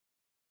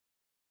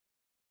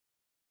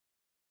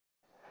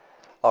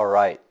All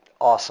right,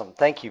 awesome.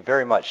 Thank you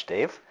very much,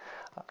 Dave.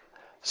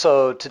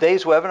 So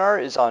today's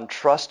webinar is on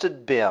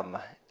trusted BIM,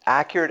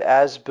 accurate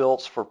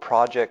as-built for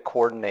project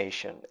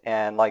coordination.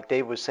 And like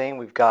Dave was saying,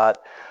 we've got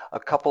a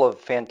couple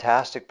of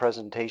fantastic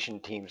presentation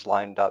teams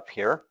lined up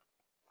here.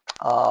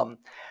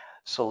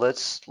 So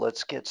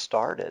let's get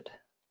started.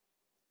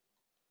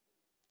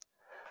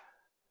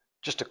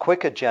 Just a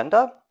quick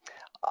agenda.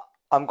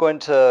 I'm going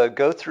to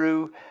go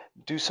through,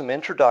 do some Hi,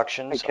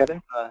 introductions.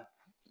 Kevin.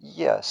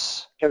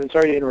 Yes, Kevin,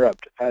 sorry to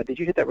interrupt. Did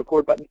you hit that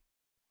record button?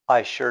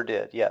 I sure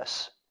did.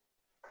 Yes.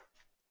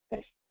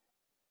 Nice.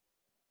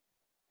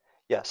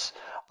 Yes.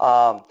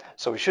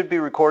 So we should be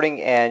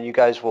recording, and you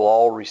guys will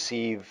all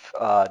receive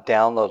a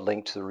download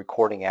link to the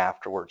recording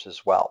afterwards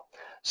as well.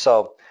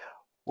 So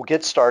we'll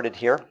get started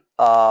here.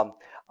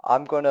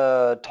 I'm going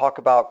to talk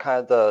about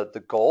kind of the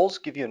goals,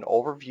 give you an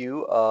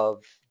overview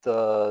of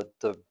the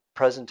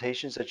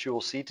presentations that you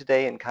will see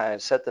today, and kind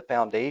of set the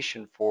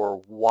foundation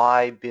for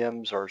why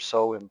BIMs are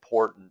so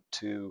important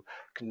to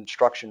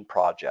construction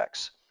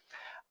projects.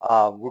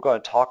 We're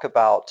going to talk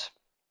about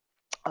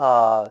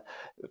uh,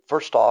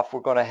 first off,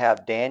 we're going to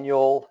have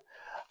Daniel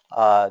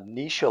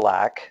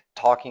Nishalak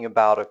talking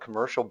about a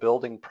commercial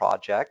building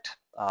project.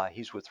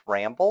 He's with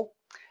Ramble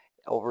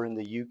over in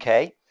the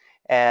UK.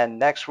 And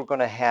next we're going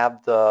to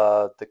have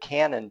the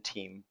Canon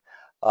team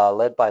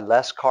led by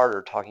Les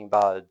Carter talking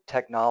about a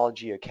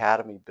technology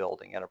academy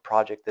building and a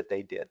project that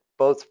they did.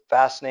 Both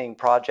fascinating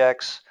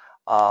projects,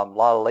 a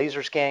lot of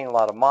laser scanning, a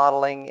lot of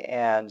modeling,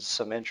 and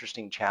some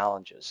interesting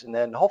challenges. And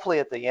then hopefully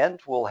at the end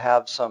we'll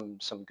have some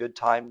good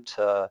time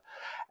to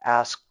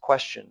ask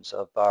questions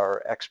of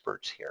our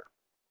experts here.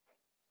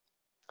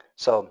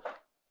 So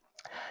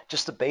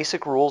just the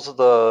basic rules of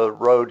the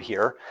road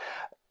here.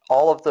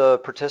 All of the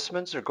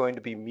participants are going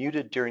to be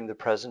muted during the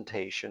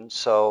presentation,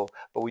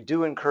 but we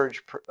do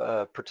encourage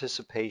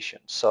participation.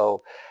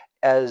 So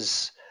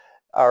as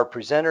our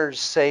presenters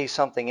say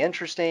something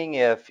interesting,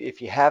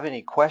 if you have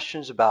any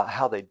questions about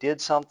how they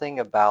did something,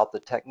 about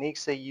the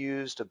techniques they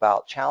used,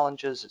 about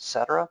challenges,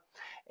 etc.,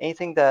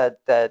 anything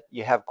that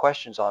you have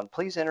questions on,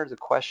 please enter the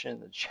question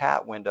in the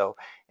chat window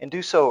and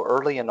do so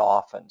early and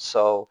often.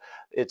 So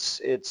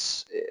it's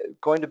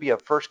going to be a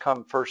first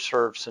come, first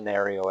serve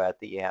scenario at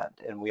the end,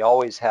 and we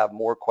always have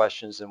more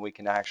questions than we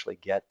can actually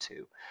get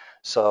to.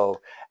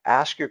 So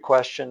ask your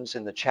questions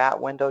in the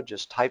chat window,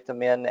 just type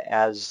them in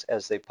as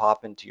they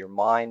pop into your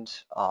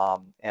mind,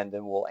 and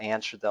then we'll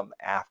answer them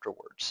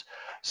afterwards.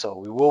 So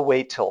we will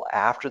wait till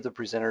after the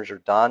presenters are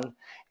done,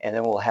 and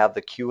then we'll have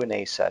the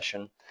Q&A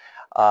session.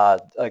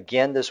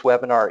 Again, this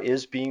webinar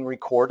is being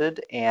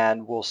recorded,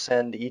 and we'll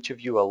send each of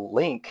you a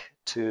link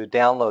to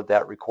download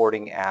that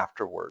recording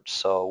afterwards.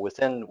 So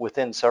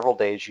within several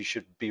days, you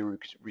should be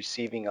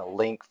receiving a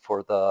link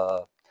for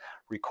the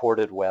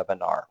recorded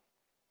webinar.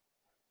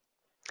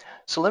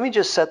 So let me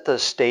just set the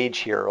stage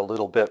here a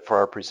little bit for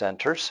our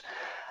presenters.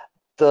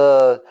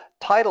 The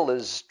title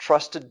is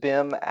Trusted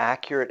BIM,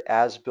 Accurate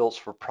As-Built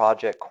for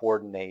Project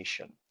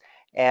Coordination.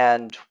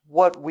 And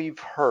what we've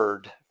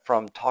heard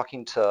from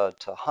talking to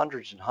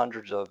hundreds and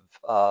hundreds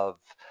of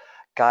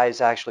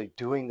guys actually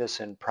doing this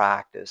in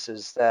practice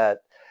is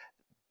that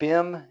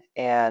BIM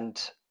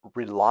and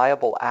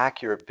reliable,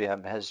 accurate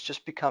BIM has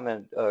just become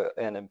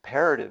an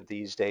imperative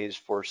these days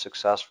for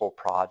successful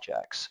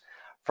projects.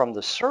 From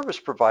the service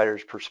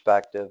provider's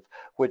perspective,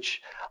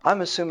 which I'm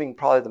assuming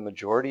probably the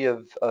majority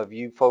of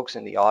you folks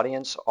in the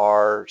audience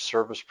are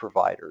service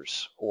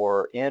providers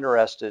or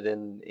interested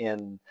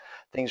in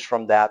things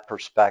from that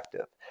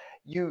perspective.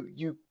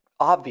 You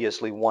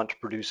obviously want to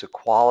produce a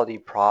quality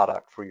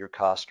product for your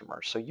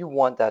customers. So you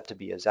want that to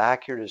be as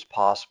accurate as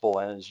possible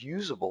and as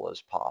usable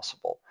as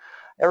possible.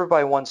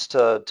 Everybody wants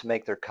to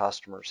make their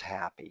customers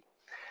happy.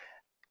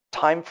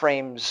 Time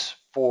frames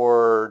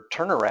for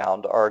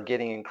turnaround are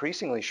getting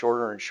increasingly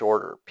shorter and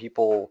shorter.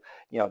 People,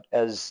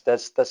 as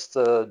that's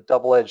the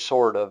double-edged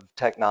sword of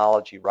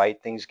technology,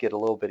 right? Things get a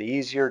little bit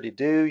easier to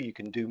do. You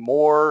can do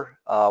more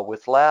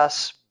with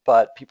less,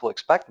 but people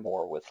expect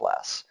more with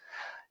less.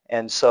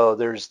 And so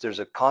there's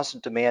a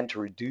constant demand to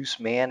reduce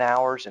man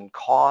hours and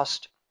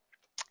cost.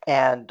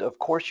 And of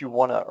course, you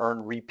want to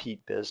earn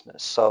repeat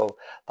business. So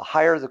the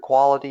higher the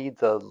quality,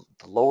 the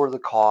lower the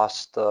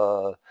cost,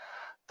 the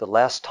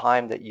less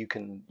time that you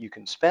can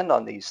spend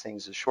on these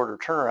things, the shorter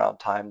turnaround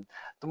time,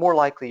 the more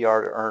likely you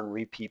are to earn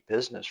repeat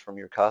business from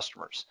your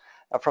customers.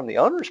 Now, from the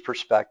owner's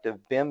perspective,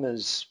 BIM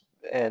is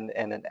and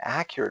an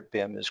accurate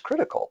BIM is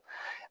critical.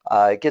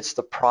 It gets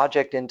the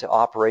project into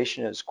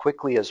operation as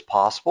quickly as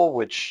possible,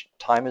 which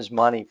time is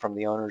money from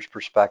the owner's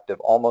perspective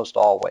almost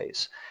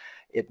always.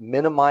 It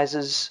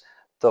minimizes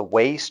the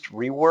waste,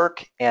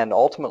 rework, and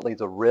ultimately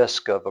the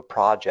risk of a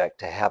project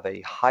to have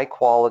a high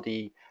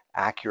quality,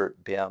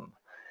 accurate BIM.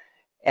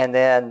 And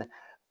then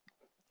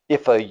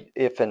if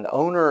an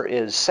owner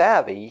is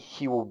savvy,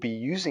 he will be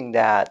using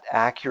that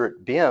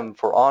accurate BIM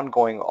for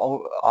ongoing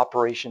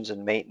operations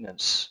and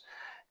maintenance.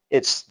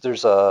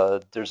 There's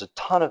a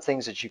ton of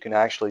things that you can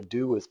actually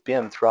do with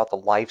BIM throughout the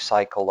life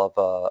cycle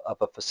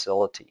of a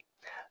facility.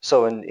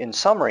 So in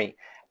summary,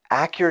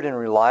 accurate and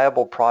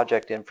reliable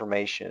project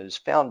information is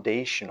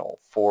foundational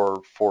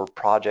for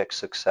project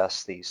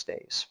success these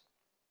days.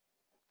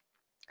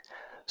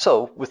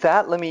 So with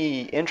that, let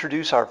me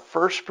introduce our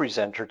first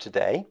presenter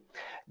today,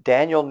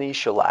 Daniel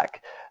Nishalak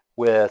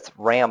with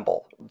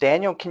Ramble.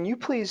 Daniel, can you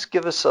please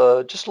give us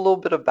just a little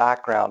bit of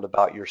background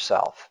about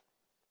yourself?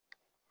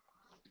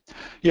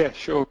 Yeah,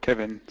 sure,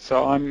 Kevin.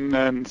 So I'm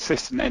an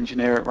assistant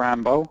engineer at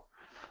Ramble.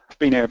 I've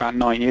been here about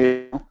 9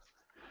 years now,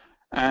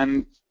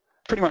 and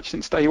pretty much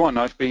since day one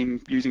I've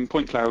been using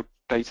point cloud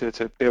data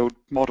to build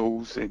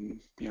models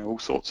in all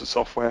sorts of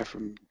software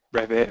from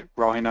Revit,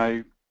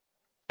 Rhino,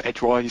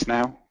 Edgewise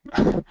now.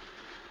 If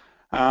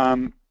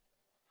I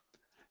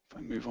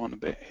move on a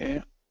bit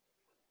here.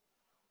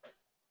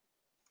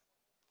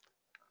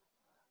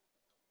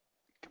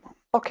 Come on.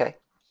 Okay.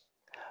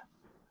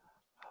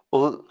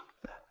 Well,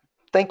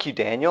 thank you,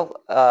 Daniel.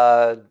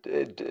 I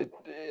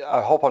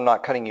hope I'm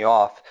not cutting you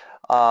off.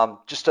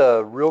 Just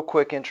a real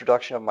quick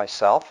introduction of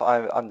myself.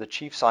 I'm the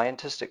chief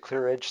scientist at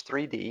ClearEdge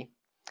 3D,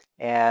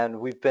 and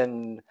we've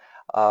been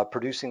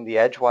producing the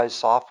Edgewise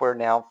software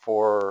now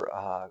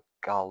for,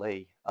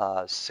 golly,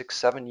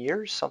 6-7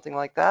 years, something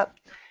like that.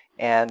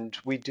 And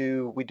we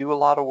do a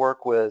lot of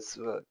work with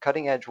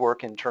cutting edge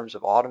work in terms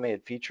of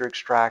automated feature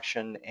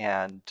extraction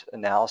and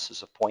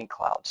analysis of point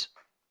clouds.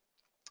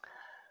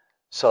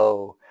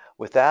 So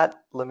with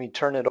that, let me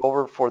turn it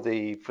over for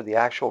the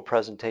actual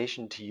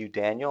presentation to you,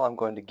 Daniel. I'm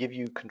going to give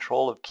you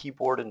control of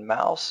keyboard and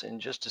mouse in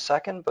just a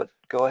second, but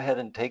go ahead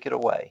and take it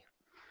away.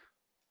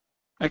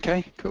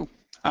 Okay, cool.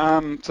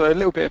 So a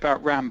little bit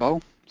about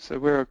Ramble. So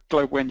we're a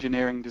global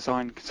engineering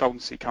design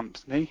consultancy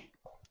company.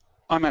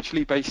 I'm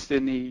actually based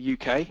in the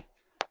UK,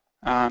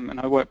 and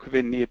I work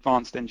within the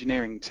advanced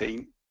engineering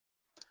team.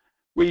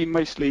 We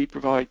mostly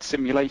provide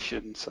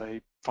simulation, so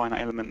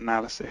finite element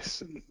analysis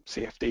and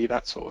CFD,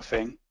 that sort of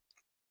thing.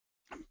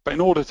 But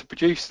in order to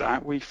produce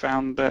that, we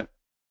found that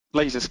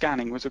laser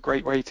scanning was a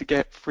great way to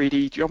get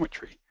 3D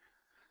geometry.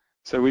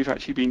 So we've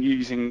actually been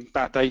using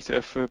that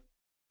data for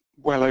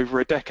well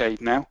over a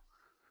decade now.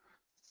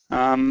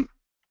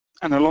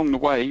 And along the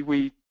way,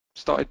 we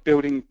started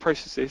building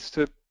processes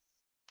to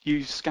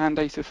use scan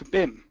data for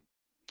BIM.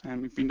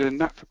 And we've been doing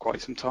that for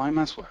quite some time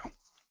as well.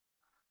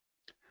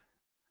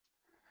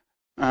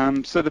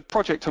 So the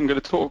project I'm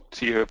going to talk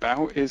to you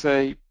about is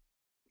a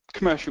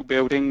commercial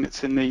building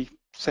that's in the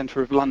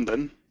centre of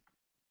London.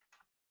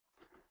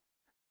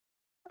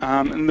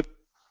 And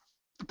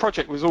the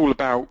project was all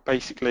about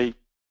basically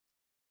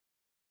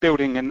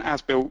building an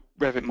as-built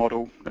Revit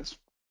model that's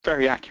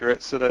very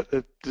accurate so that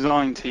the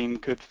design team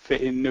could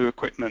fit in new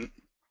equipment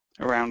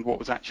around what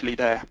was actually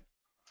there.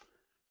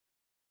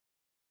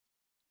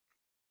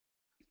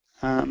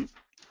 And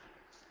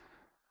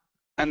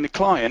the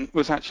client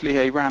was actually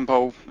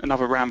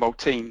another Ramble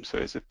team, so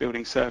it's a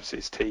building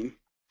services team.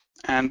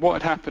 And what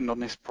had happened on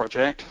this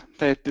project,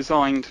 they had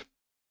designed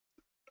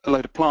a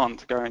load of plant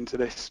to go into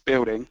this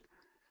building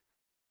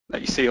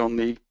that you see on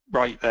the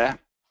right there.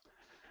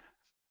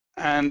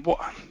 And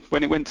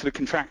when it went to the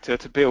contractor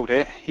to build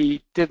it,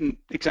 he didn't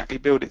exactly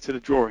build it to the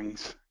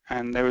drawings,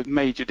 and there were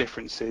major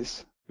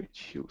differences,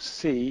 which you'll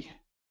see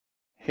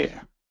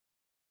here.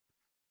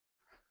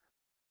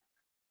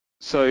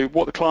 So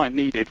what the client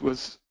needed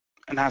was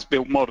an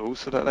as-built model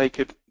so that they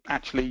could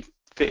actually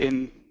fit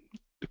in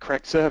the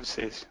correct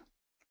services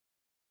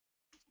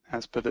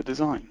as per the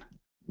design.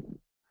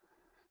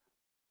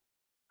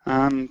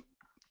 In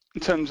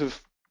terms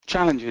of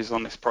challenges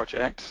on this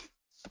project,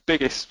 the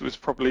biggest was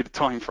probably the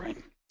time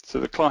frame. So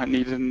the client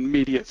needed an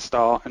immediate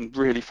start and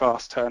really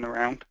fast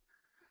turnaround.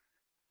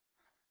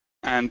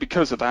 And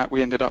because of that,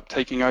 we ended up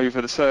taking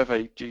over the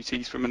survey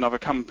duties from another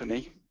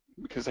company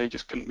because they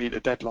just couldn't meet the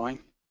deadline.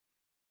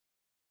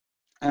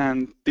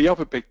 And the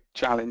other big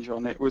challenge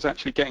on it was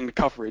actually getting the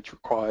coverage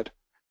required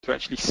to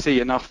actually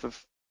see enough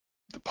of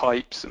the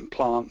pipes and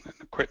plant and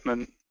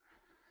equipment,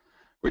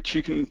 which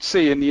you can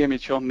see in the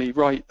image on the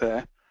right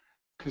there,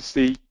 because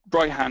the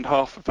right-hand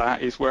half of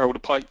that is where all the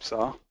pipes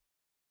are,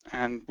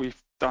 and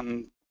we've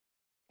done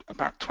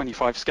about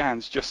 25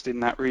 scans just in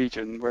that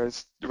region,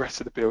 whereas the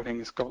rest of the building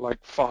has got like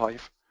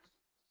 5.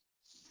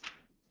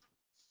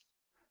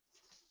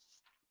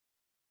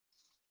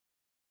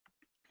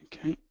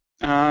 Okay.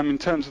 In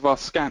terms of our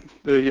scan,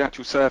 the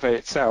actual survey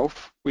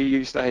itself, we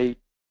used a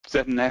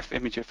Z&F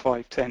Imager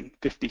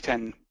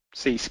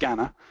 5010C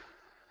scanner.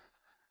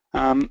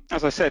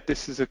 As I said,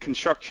 this is a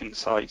construction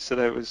site, so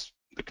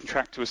the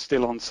contractor was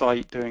still on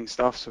site doing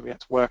stuff, so we had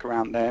to work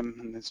around them,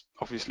 and there's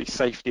obviously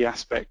safety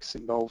aspects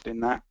involved in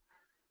that.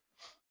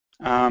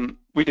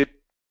 We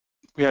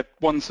had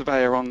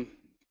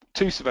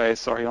two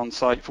surveyors on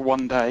site for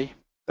one day.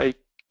 They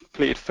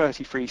completed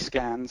 33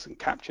 scans and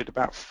captured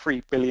about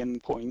 3 billion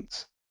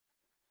points,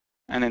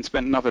 and then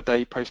spent another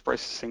day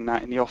post-processing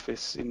that in the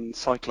office in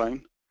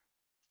Cyclone.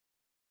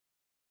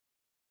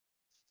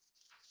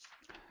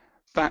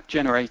 That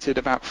generated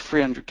about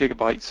 300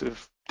 gigabytes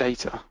of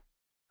data,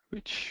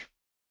 which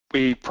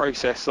we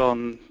process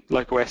on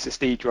local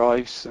SSD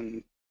drives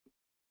and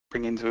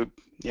bring into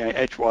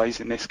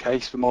Edgewise in this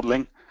case for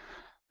modeling.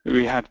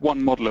 We had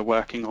one modeller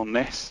working on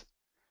this,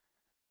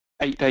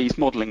 8 days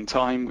modelling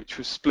time, which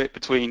was split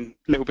between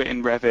a little bit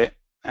in Revit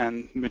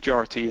and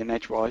majority in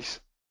Edgewise.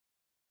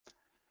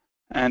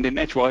 And in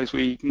Edgewise,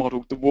 we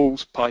modelled the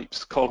walls,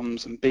 pipes,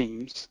 columns and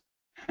beams,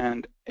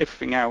 and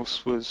everything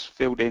else was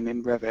filled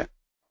in Revit.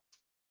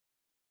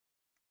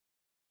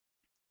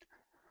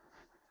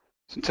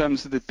 So in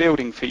terms of the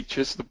building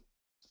features, the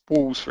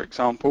walls, for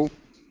example,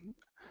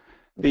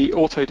 the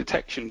auto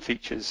detection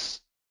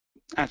features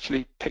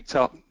actually picked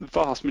up the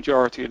vast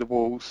majority of the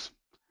walls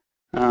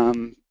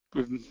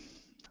with a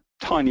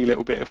tiny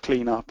little bit of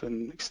cleanup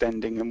and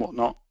extending and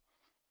whatnot.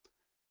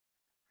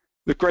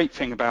 The great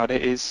thing about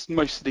it is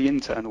most of the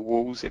internal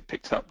walls, it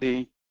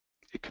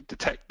could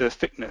detect the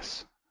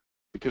thickness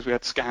because we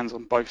had scans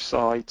on both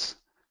sides,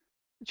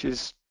 which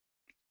is,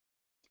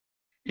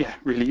 yeah,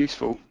 really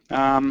useful.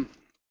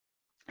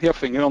 The other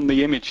thing, on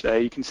the image there,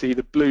 you can see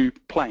the blue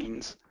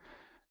planes.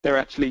 They're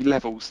actually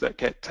levels that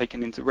get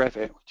taken into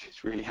Revit, which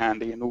is really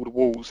handy, and all the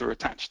walls are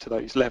attached to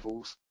those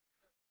levels.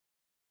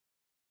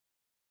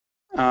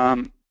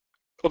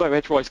 Although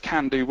Edgewise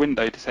can do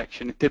window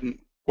detection, it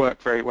didn't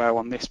work very well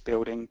on this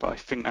building, but I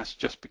think that's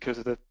just because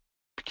of the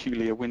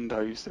peculiar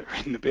windows that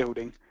are in the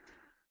building.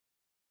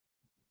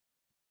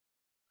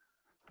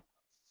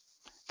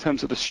 In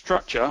terms of the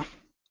structure,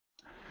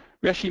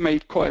 we actually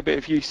made quite a bit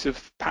of use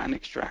of pattern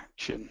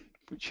extraction,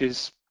 which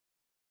is,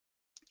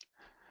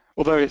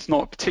 although it's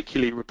not a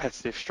particularly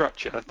repetitive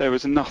structure, there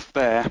was enough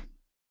there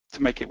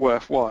to make it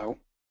worthwhile.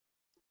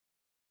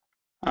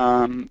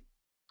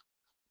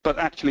 But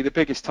actually the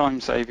biggest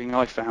time saving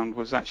I found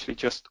was actually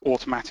just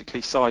automatically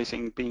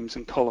sizing beams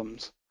and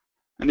columns.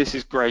 And this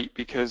is great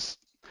because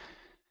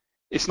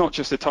it's not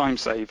just a time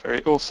saver,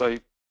 it also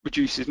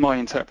reduces my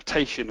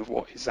interpretation of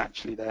what is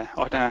actually there.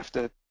 I don't have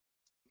to,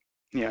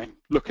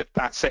 look at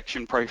that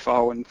section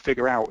profile and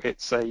figure out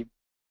it's a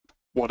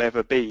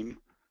whatever beam.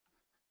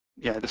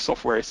 Yeah, the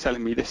software is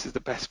telling me this is the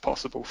best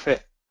possible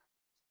fit.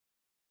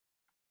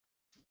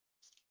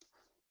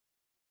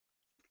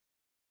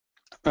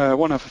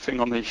 One other thing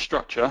on the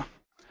structure,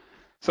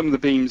 some of the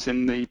beams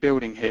in the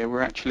building here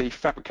were actually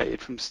fabricated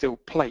from steel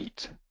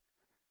plate.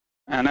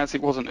 And as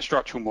it wasn't a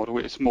structural model,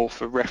 it's more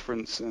for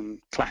reference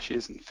and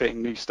clashes and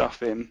fitting new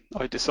stuff in,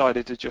 I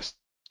decided to just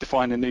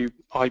define a new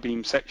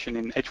I-beam section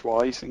in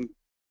Edgewise and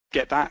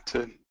get that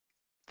to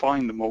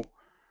find them all.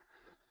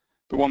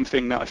 But one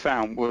thing that I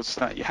found was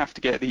that you have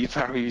to get these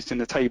values in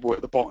the table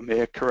at the bottom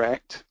here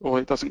correct, or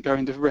it doesn't go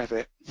into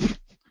Revit,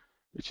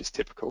 which is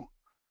typical.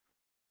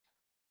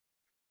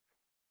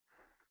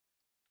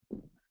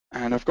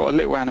 And I've got a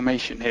little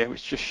animation here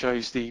which just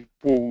shows the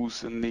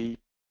walls and the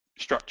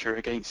structure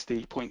against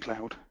the point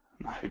cloud.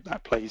 And I hope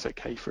that plays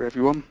okay for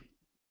everyone.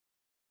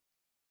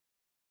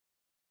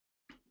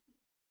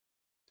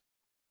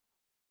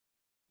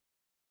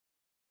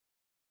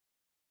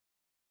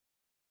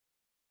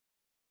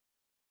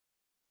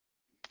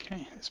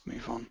 Okay, let's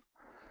move on.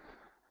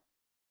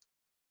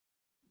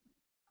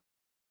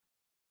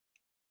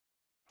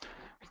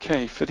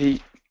 Okay, for the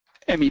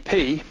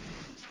MEP,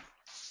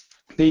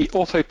 the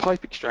auto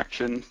pipe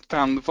extraction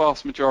found the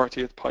vast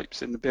majority of the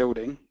pipes in the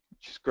building,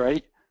 which is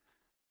great.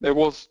 There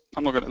was,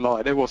 I'm not going to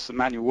lie, there was some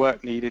manual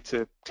work needed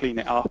to clean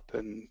it up,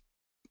 and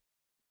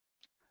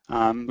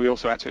we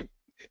also had to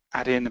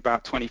add in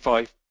about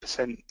 25%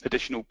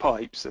 additional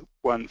pipes that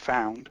weren't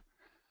found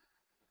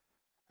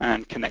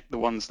and connect the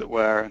ones that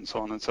were, and so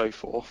on and so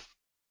forth.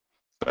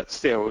 But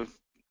still,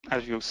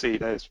 as you'll see,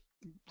 there's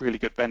really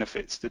good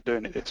benefits to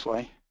doing it this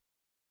way.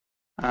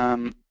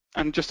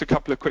 And just a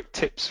couple of quick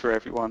tips for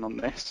everyone on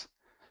this.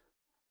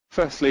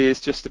 Firstly is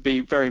just to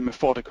be very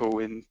methodical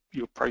in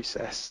your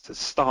process, to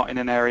start in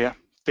an area,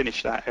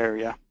 finish that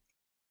area.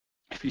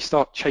 If you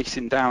start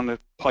chasing down a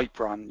pipe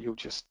run, you'll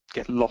just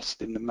get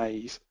lost in the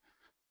maze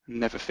and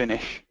never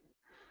finish.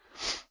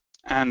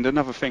 And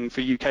another thing for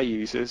UK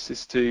users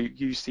is to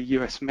use the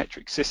US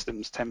metric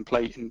systems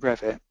template in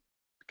Revit,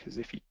 because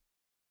if you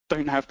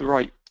don't have the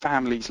right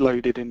families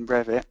loaded in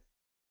Revit,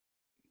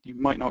 you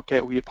might not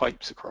get all your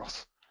pipes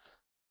across.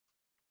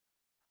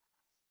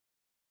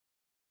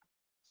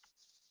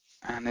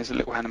 And there's a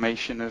little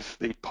animation of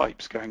the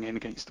pipes going in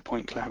against the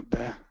point cloud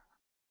there.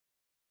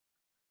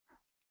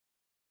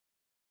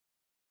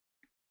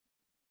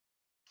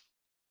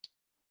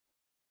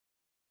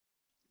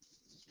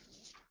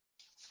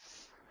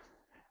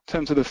 In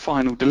terms of the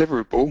final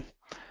deliverable,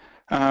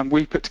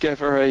 we put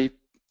together a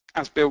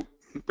as-built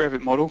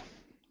Revit model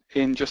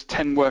in just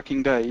 10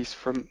 working days.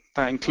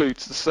 That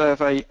includes the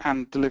survey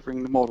and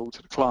delivering the model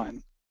to the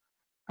client.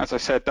 As I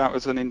said, that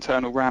was an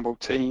internal Ramble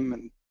team,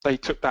 and they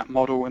took that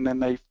model and then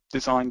they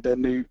designed their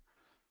new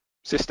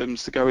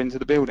systems to go into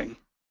the building.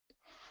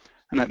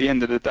 And at the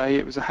end of the day,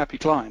 it was a happy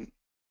client.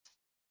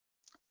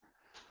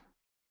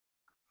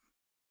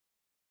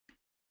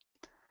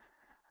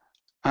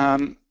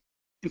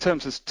 In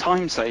terms of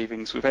time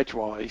savings with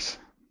Edgewise,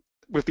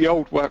 with the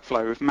old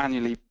workflow of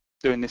manually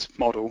doing this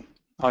model,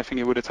 I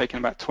think it would have taken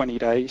about 20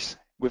 days.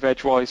 With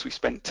Edgewise, we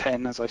spent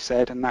 10, as I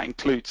said, and that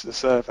includes the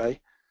survey.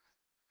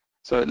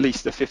 So at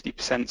least a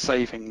 50%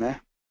 saving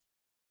there.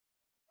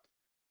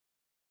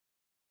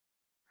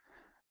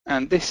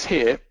 And this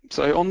here,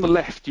 so on the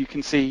left you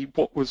can see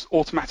what was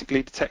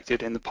automatically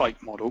detected in the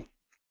pipe model,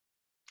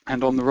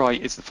 and on the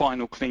right is the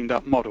final cleaned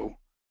up model.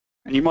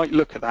 And you might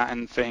look at that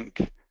and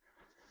think,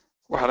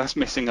 wow, that's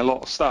missing a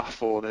lot of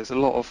stuff, or there's a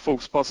lot of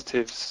false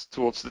positives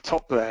towards the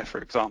top there, for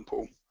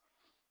example.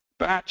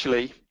 But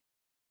actually,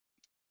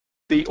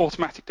 the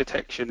automatic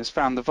detection has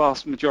found the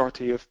vast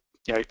majority of,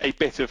 a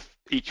bit of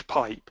each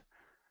pipe,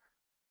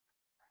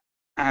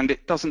 and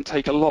it doesn't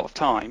take a lot of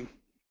time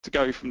to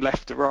go from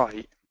left to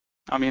right.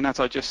 I mean, as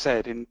I just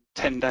said, in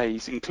 10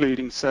 days,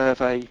 including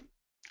survey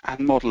and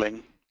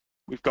modelling,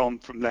 we've gone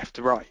from left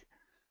to right.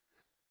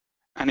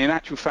 And in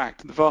actual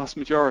fact, the vast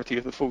majority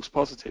of the false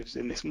positives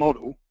in this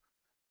model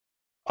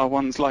are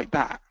ones like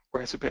that,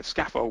 where it's a bit of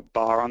scaffold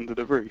bar under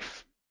the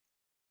roof.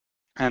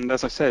 And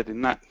as I said,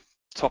 in that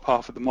top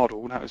half of the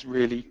model, that was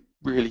really,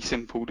 really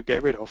simple to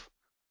get rid of.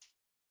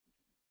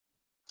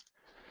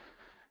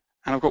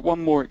 And I've got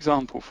one more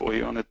example for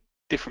you on a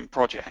different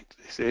project,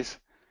 this is,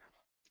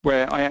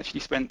 where I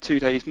actually spent 2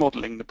 days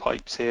modelling the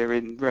pipes here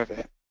in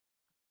Revit.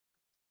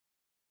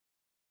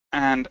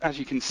 And as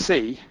you can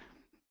see,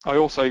 I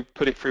also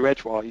put it through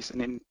Edgewise,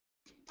 and in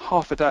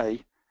half a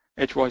day,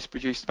 Edgewise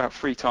produced about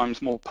 3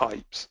 times more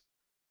pipes.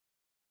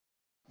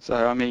 So,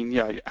 I mean,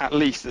 at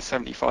least a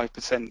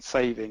 75%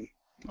 saving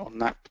on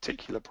that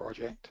particular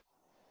project,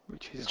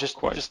 which is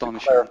quite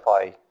astonishing. To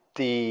clarify,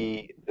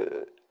 the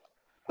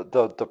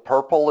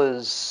purple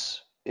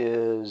is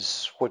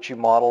what you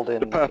modeled in.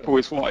 The purple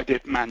is what I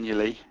did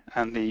manually,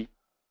 and the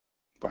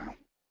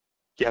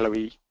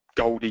yellowy,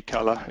 goldy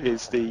colour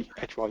is the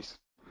Edgewise.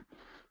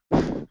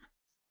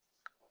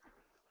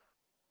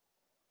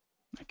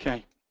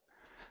 Okay.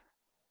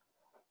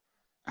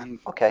 And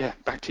yeah,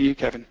 back to you,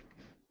 Kevin.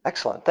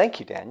 Excellent. Thank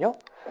you,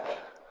 Daniel.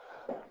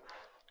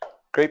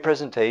 Great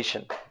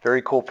presentation.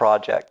 Very cool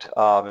project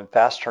and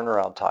fast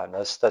turnaround time.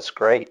 That's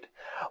great.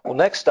 Well,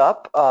 next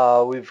up,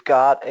 we've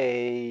got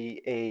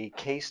a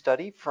case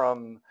study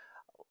from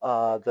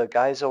the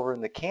guys over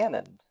in the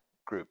Canon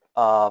group.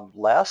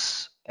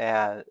 Les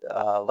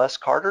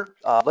Carter.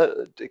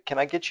 Can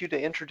I get you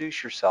to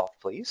introduce yourself,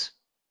 please?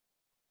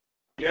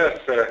 Yes,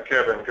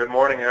 Kevin. Good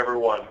morning,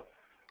 everyone.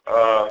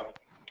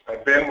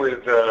 I've been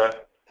with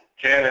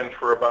Canon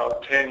for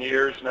about 10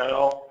 years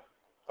now.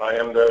 I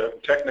am the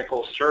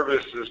Technical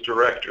Services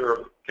Director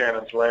of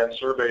Canon's Land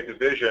Survey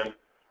Division.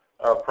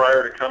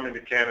 Prior to coming to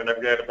Canon,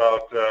 I've got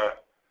about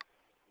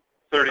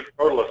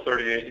total of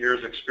 38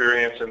 years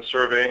experience in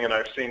surveying, and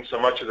I've seen so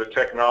much of the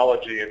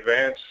technology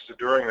advance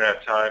during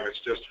that time. It's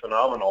just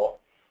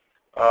phenomenal.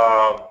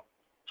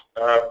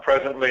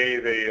 Presently,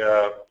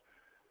 the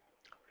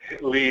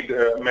lead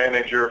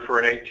manager for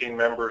an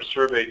 18-member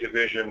survey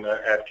division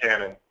at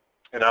Canon,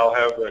 and I'll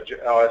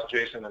ask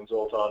Jason and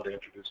Zoltan to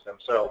introduce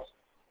themselves.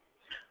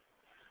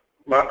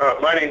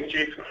 My name is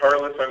Jason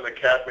Harless. I'm the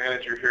CAD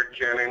manager here at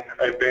Canon.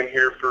 I've been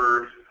here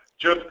for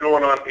just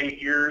going on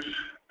 8 years.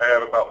 I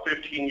have about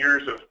 15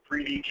 years of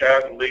 3D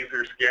CAD and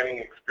laser scanning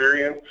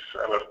experience.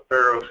 I'm a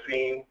thorough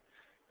scene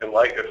and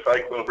Leica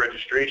cyclone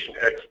registration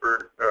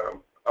expert,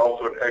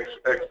 also an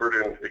expert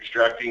in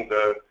extracting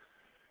the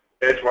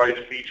edgewise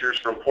features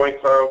from point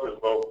clouds as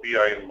well as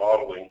BIM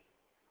modeling.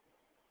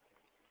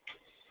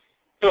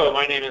 Hello,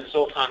 my name is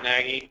Zoltan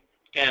Nagy,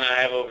 and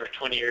I have over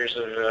 20 years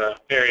of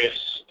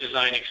various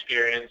design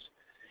experience,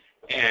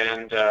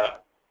 and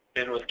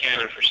been with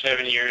Canon for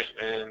 7 years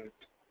and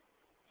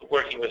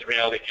working with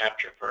reality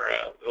capture for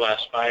the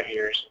last 5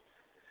 years,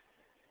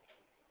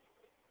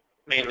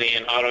 mainly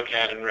in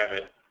AutoCAD and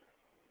Revit.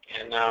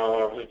 And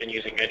now we've been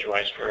using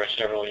Edgewise for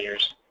several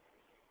years.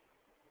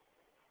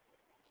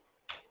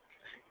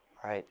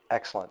 All right,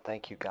 excellent.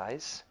 Thank you,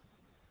 guys.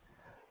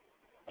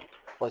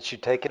 Let you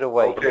take it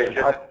away. Okay.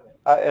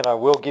 And I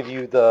will give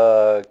you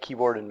the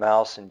keyboard and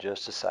mouse in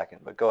just a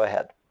second, but go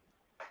ahead.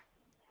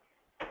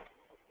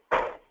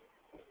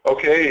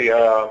 Okay,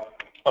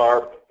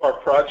 our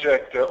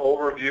project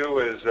overview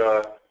is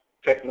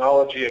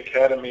Technology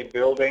Academy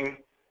building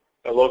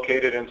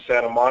located in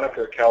Santa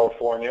Monica,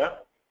 California.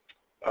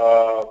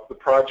 The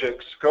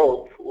project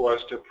scope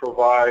was to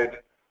provide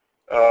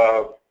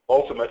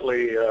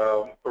ultimately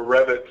a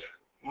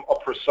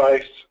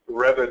precise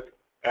Revit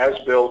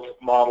as-built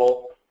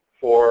model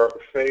for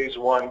phase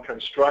 1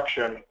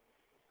 construction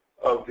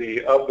of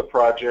the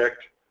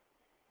project.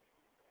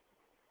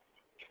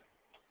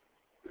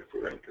 If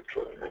we're in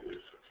control,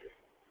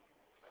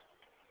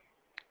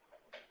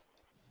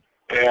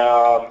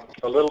 and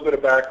a little bit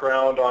of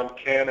background on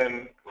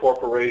Canon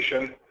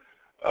Corporation.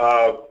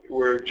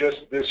 We're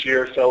just this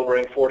year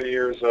celebrating 40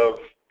 years of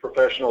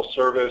professional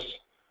service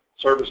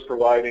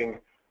providing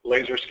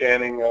laser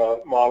scanning,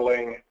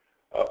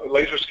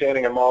 laser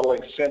scanning and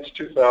modeling since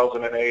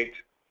 2008.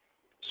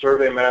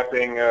 Survey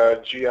mapping,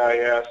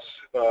 GIS,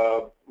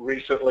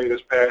 recently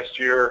this past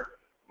year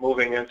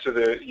moving into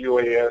the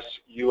UAS,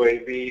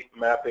 UAV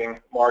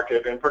mapping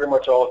market, and pretty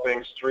much all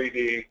things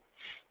 3D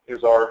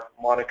is our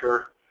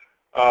moniker.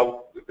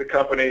 The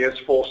company is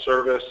full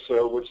service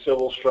with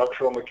civil,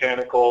 structural,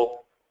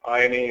 mechanical,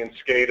 I&E, and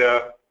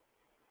SCADA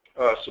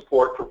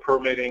support for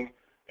permitting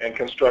and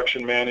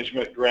construction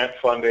management grant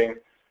funding.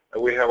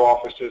 We have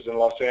offices in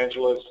Los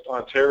Angeles,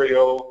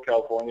 Ontario,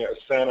 California,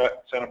 Santa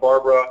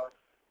Barbara,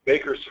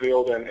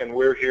 Bakersfield, and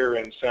we're here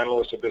in San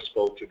Luis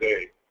Obispo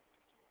today.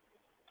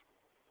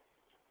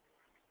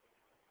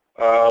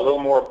 A little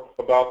more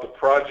about the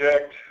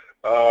project.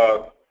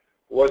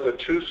 Was a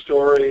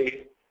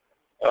two-story,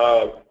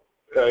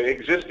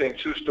 existing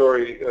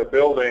two-story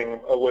building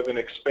with an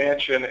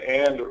expansion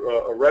and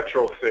a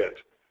retrofit.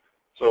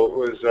 So it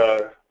was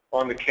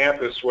on the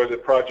campus where the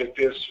project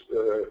is.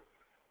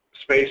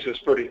 Space is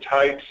pretty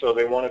tight, so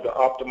they wanted to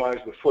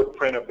optimize the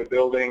footprint of the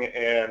building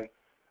and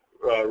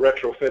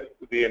retrofit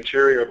the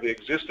interior of the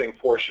existing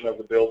portion of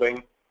the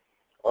building.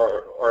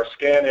 Our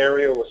scan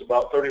area was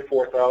about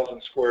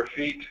 34,000 square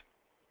feet.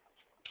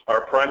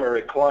 Our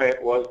primary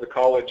client was the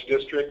college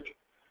district.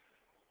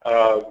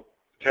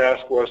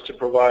 Task was to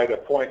provide a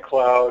point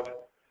cloud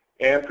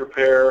and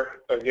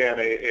prepare, again,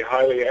 a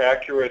highly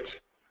accurate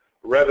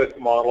Revit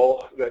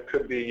model that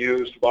could be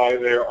used by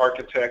their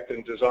architect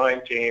and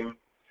design team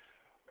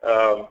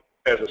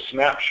as a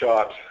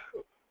snapshot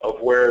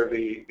of where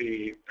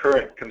the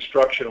current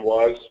construction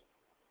was.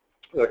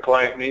 The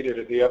client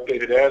needed the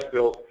updated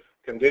as-built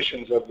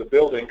conditions of the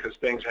building because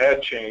things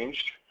had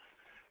changed,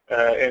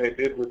 and it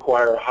did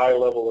require a high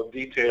level of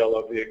detail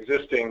of the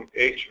existing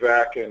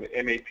HVAC and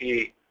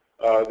MEP,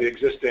 the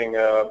existing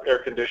air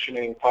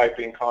conditioning,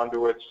 piping,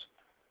 conduits,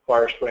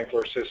 fire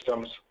sprinkler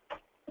systems.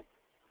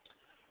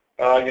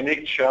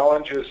 Unique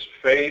challenges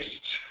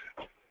faced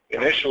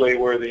initially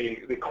were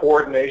the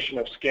coordination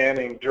of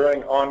scanning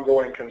during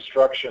ongoing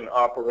construction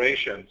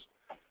operations.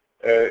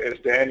 As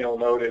Daniel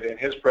noted in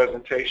his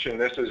presentation,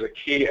 this is a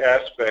key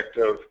aspect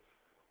of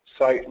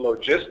site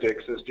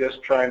logistics, is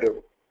just trying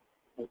to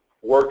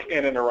work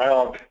in and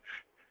around,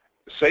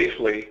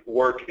 safely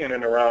work in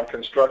and around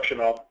construction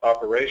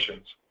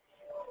operations.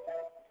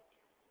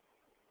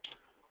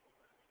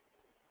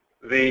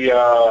 The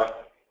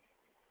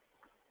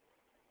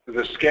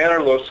scanner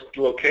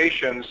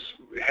locations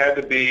had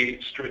to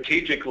be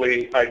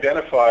strategically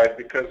identified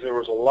because there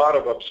was a lot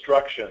of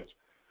obstructions.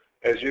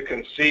 As you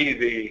can see,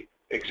 the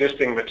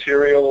existing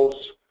materials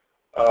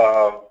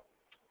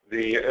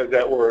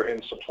that were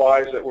in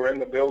supplies that were in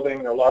the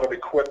building, a lot of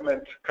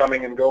equipment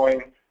coming and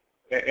going,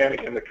 and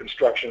in the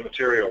construction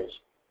materials.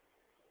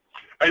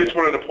 I just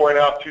wanted to point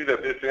out too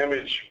that this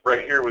image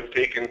right here was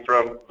taken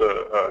from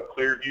the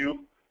clear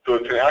view, so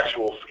it's an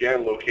actual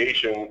scan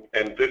location,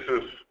 and this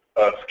is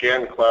a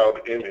scan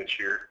cloud image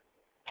here.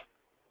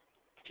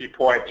 Key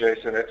point,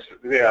 Jason. It's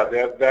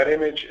that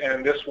image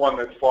and this one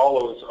that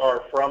follows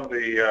are from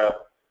the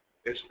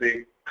it's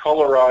the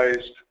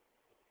colorized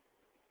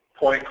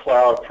point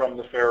cloud from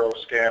the Faro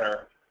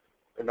scanner.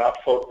 They're not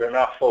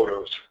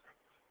photos.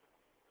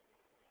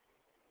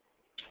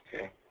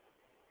 Okay.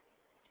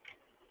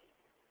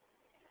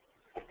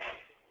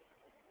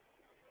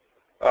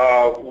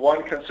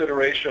 One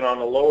consideration on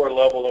the lower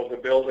level of the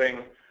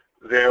building,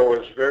 there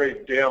was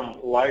very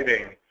dim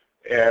lighting,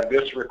 and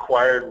this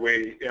required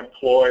we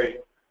employ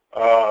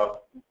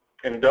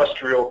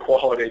industrial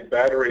quality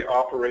battery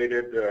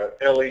operated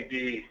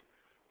LED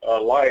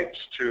lights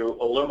to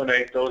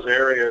illuminate those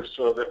areas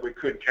so that we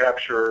could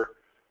capture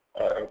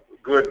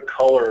good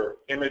color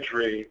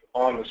imagery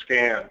on the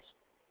scans.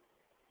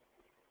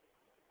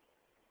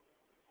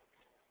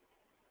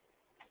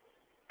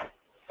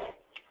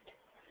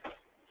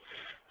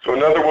 So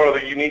another one of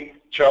the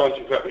unique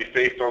challenges that we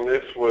faced on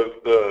this was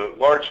the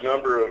large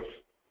number of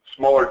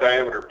smaller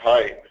diameter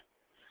pipe.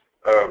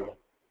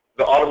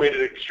 The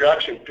automated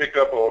extraction picked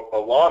up a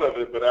lot of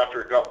it, but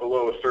after it got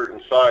below a certain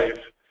size,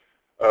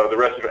 the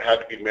rest of it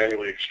had to be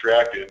manually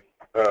extracted.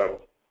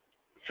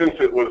 Since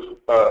it was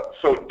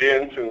so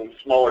dense and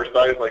smaller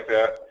size like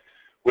that,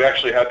 we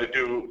actually had to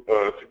do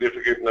a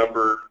significant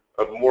number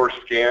of more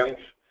scans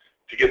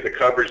to get the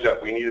coverage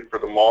that we needed for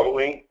the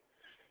modeling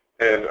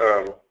and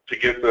to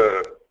get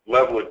the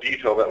level of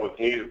detail that was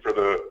needed for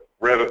the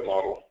Revit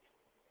model.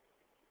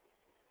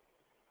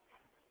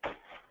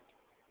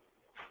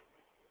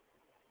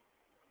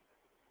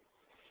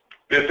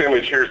 This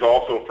image here is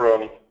also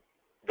from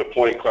the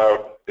point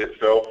cloud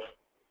itself.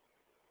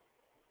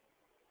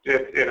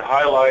 It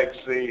highlights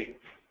the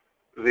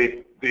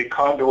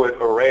conduit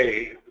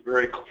array,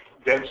 very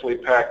densely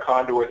packed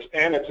conduits,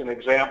 and it's an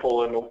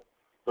example in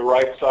the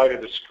right side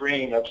of the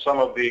screen of some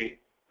of the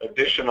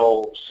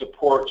additional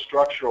support,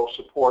 structural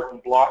support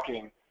and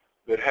blocking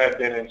that had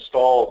been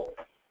installed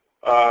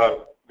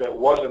that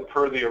wasn't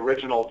per the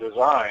original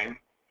design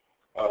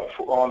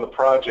on the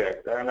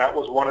project. And that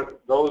was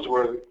those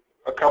were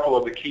a couple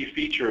of the key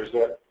features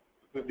that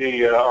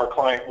our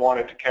client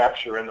wanted to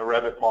capture in the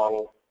Revit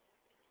model.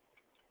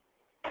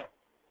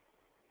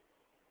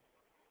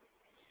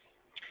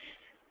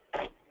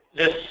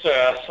 This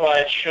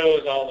slide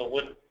shows all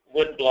the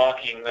wood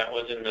blocking that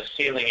was in the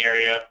ceiling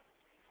area,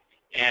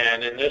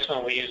 and in this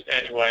one we used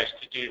Edgewise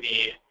to do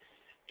the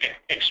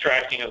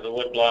extracting of the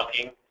wood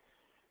blocking,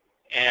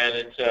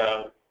 and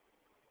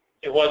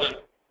it wasn't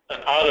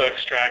an auto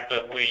extract,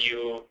 but where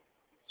you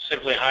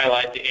simply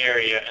highlight the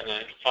area and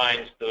then it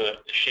finds the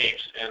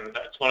shapes. And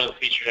that's one of the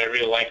features I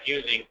really like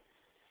using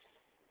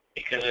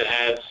because it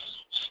has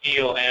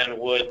steel and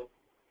wood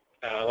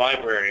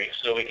library,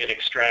 so we could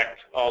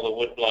extract all the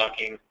wood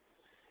blocking.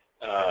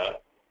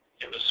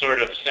 It was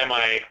sort of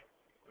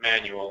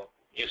semi-manual.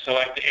 You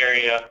select the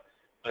area,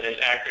 but it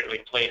accurately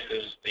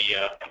places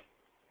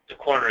the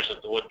corners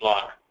of the wood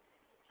block.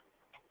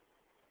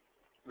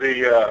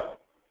 The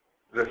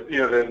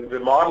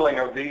modeling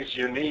of these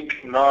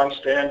unique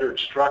non-standard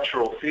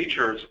structural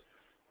features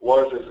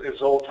was, as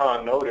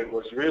Zoltan noted,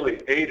 was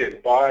really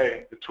aided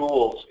by the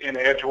tools in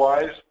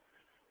Edgewise,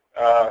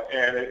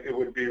 and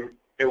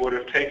it would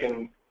have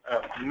taken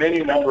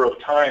many number of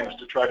times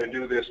to try to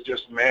do this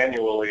just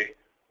manually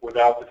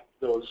without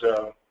those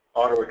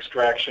auto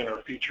extraction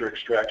or feature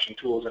extraction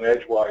tools in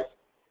Edgewise.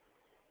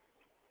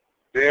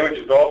 The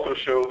images also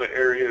show the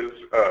areas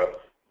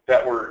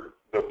that were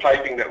the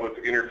piping that was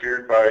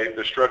interfered by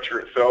the structure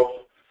itself.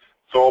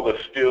 So all the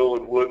steel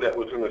and wood that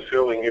was in the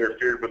ceiling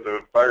interfered with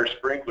the fire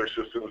sprinkler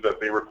systems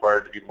that they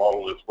required to be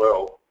modeled as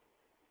well.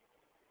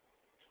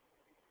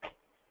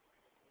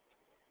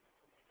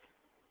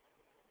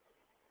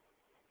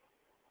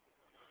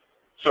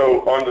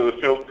 So onto the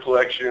field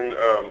collection.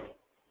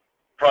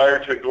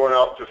 Prior to going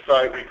out to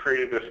site, we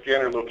created a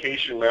scanner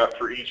location map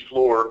for each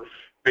floor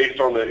based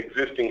on the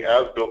existing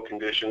as-built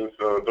conditions.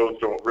 Those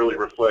don't really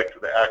reflect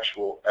the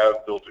actual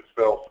as-built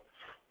itself,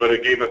 but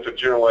it gave us a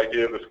general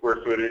idea of the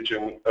square footage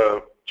and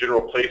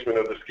general placement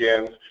of the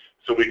scans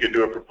so we could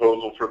do a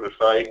proposal for the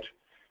site.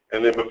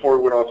 And then before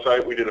we went on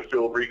site, we did a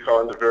field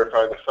recon to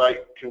verify the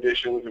site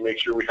conditions and make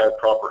sure we had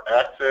proper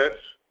access.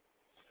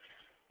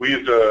 We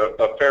used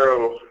a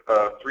Faro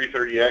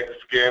 330X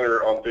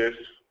scanner on this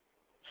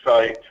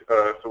site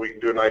so we can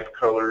do a nice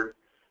colored,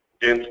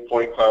 dense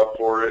point cloud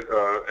for it.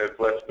 As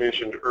Les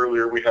mentioned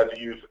earlier, we had to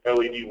use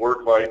LED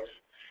work lights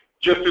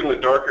just in the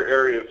darker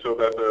areas so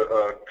that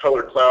the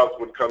color clouds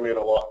would come in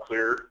a lot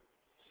clearer.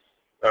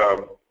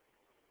 And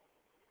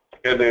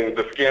then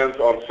the scans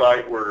on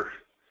site were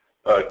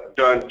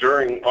done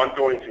during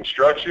ongoing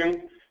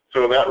construction,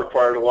 so that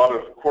required a lot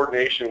of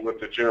coordination with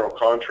the general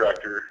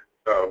contractor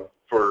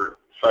for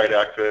site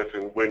access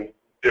and when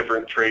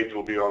different trades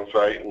will be on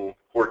site and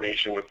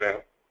coordination with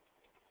them.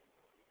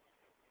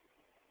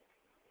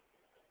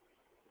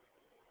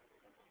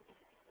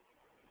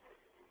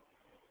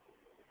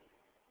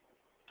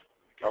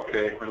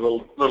 Okay, a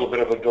little bit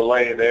of a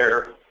delay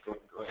there. Go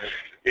ahead.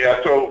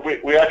 Yeah, so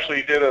we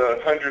actually did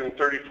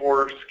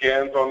 134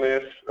 scans on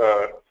this.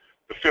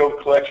 The field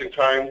collection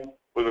time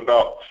was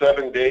about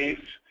 7 days.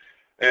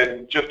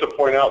 And just to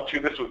point out, too,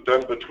 this was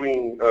done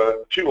between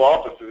 2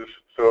 offices.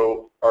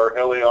 So our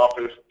LA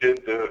office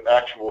did the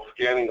actual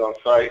scanning on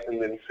site and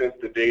then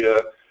sent the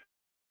data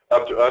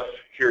up to us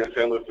here in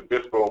San Luis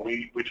Obispo, and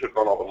we took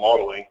on all the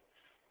modeling.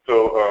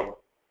 So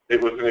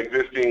it was an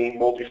existing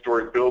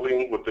multi-story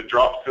building with the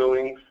drop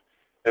ceilings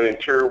and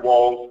interior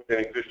walls and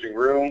existing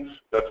rooms.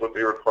 That's what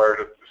they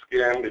required us to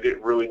scan. They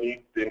didn't really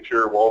need the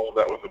interior walls, so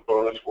that was a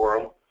bonus for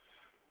them.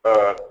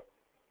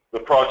 The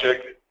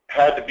project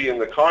had to be in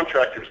the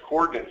contractor's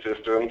coordinate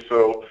system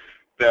so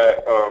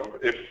that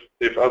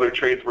if other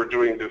trades were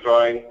doing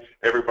design,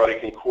 everybody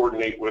can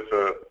coordinate with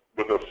a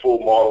full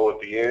model at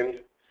the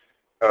end.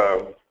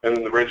 And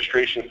then the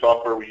registration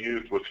software we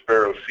used was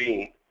Faro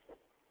Scene.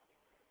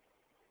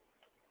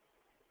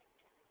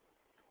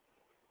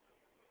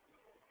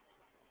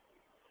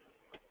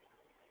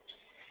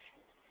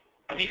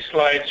 These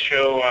slides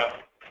show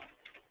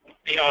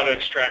the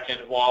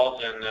auto-extracted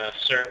walls and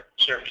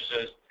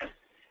surfaces,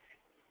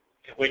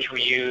 which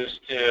we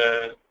used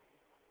to,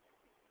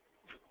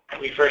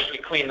 we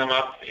cleaned them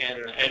up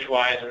in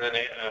Edgewise and then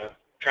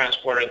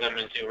transported them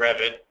into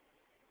Revit.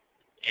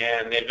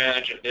 And the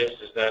advantage of this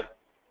is that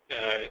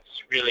it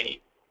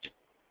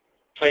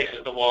places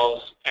the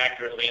walls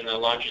accurately in the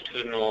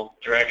longitudinal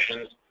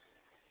directions,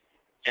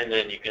 and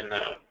then you can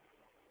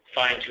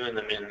fine-tune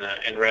them in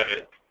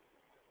Revit.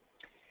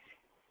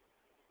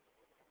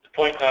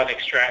 Point cloud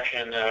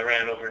extraction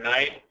ran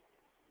overnight,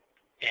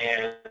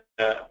 and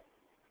the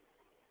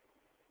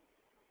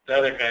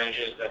other advantage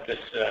is that this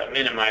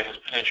minimizes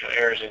potential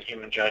errors in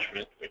human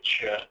judgment,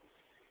 which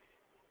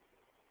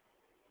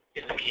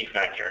is a key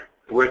factor.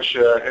 Which,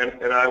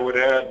 and I would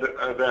add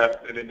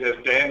that, and as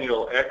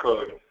Daniel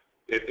echoed,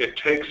 it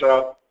takes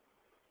up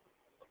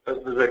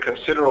the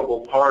considerable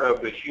part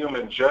of the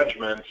human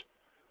judgment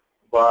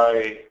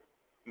by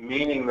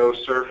meaning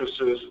those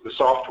surfaces, the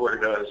software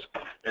does.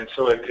 And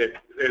so as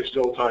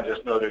Zoltan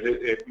just noted,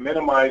 it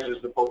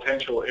minimizes the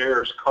potential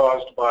errors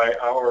caused by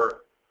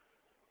our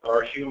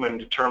human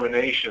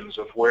determinations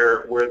of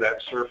where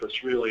that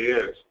surface really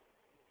is.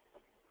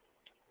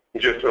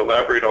 Just to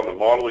elaborate on the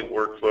modeling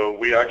workflow,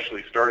 we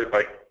actually started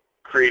by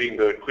creating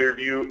the clear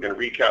view and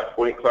recap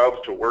point clouds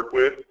to work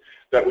with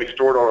that we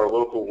stored on our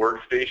local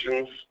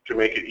workstations to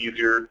make it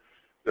easier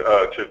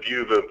to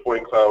view the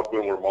point cloud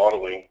when we're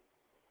modeling.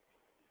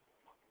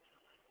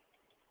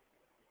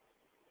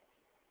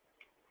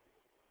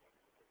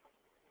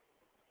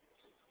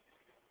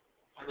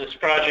 On this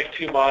project,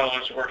 two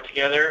modelers worked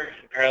together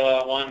in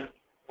parallel, one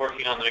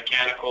working on the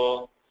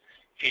mechanical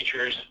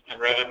features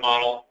and Revit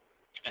model,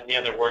 and the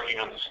other working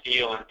on the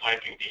steel and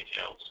piping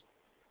details.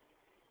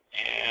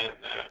 And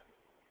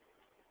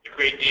a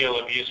great deal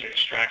of user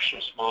extraction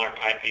of smaller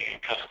piping and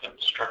custom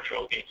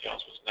structural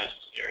details was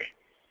necessary.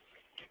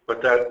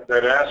 But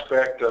that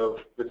aspect of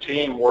the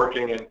team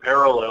working in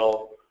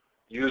parallel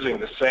using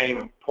the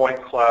same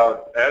point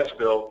cloud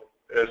as-built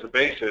as the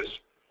basis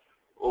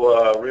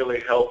will really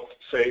help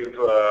save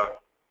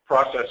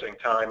processing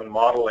time and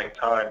modeling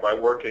time by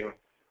working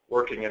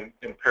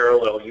in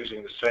parallel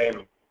using the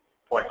same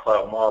point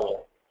cloud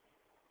model.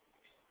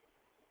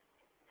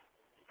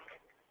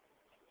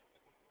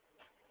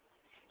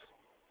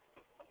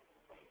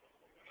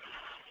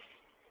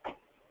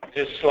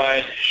 This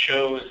slide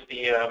shows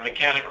the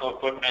mechanical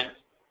equipment.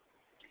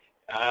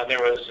 There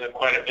was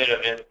quite a bit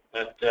of it,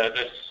 but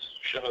this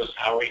shows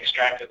how we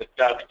extracted the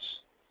ducts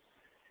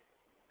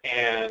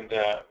and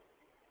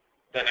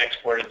then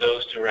exported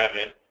those to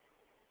Revit,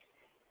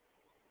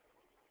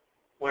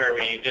 where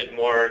we did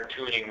more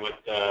tuning with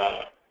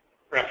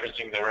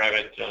referencing the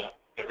Revit,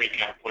 the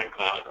recap point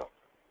cloud.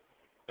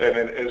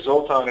 And as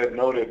Zoltan had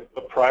noted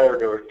prior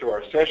to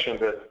our session,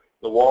 that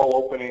the wall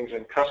openings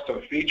and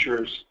custom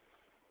features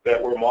that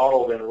were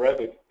modeled in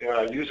Revit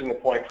using the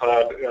point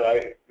cloud,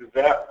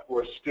 that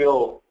was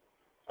still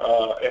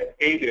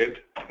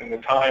aided, and the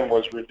time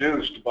was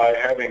reduced by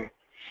having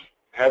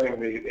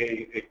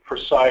a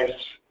precise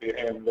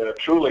and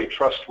truly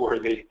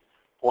trustworthy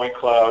point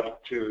cloud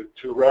to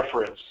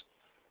reference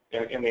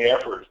in the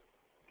effort.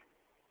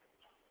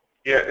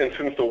 Yeah, and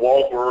since the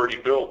walls were already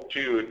built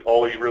too,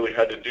 all you really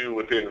had to do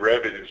within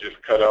Revit is just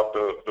cut out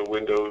the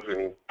windows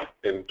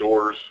and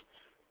doors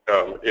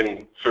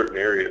in certain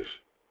areas.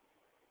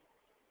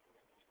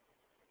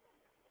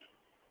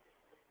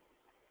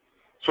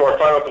 So our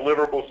final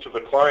deliverables to the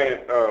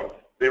client,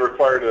 they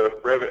required a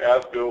Revit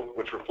as-built,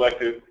 which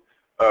reflected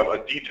a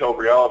detailed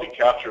reality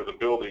capture of the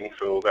building.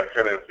 So that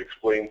kind of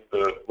explains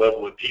the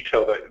level of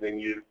detail that they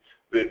needed.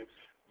 The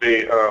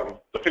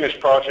finished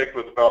project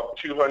was about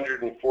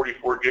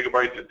 244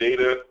 gigabytes of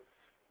data,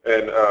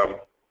 and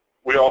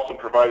we also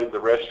provided the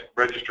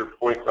registered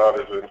point cloud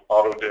as an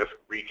Autodesk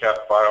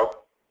recap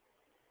file.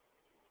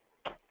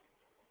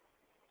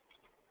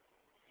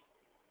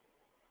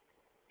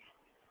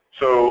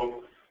 So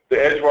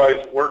the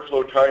Edgewise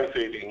workflow time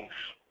savings.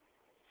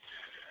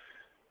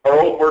 Our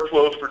old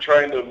workflows for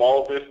trying to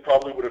model this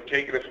probably would have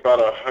taken us about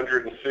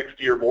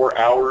 160 or more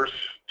hours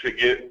to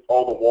get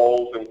all the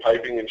walls and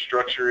piping and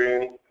structure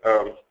in.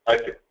 I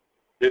think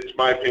it's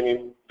my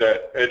opinion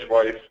that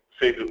Edgewise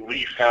saves at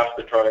least half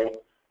the time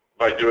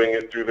by doing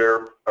it through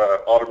their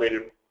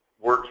automated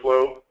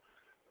workflow.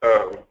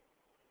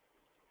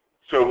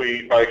 So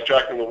by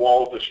extracting the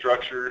walls, the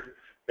structure,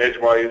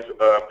 Edgewise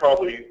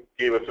probably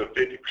gave us a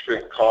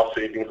 50% cost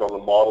savings on the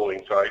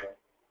modeling side.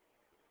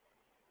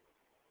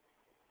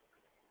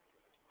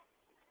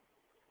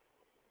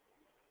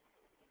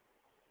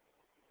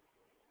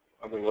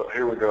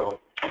 Here we go.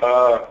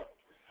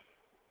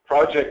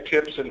 Project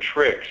tips and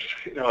tricks.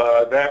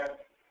 That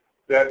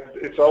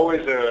it's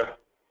always a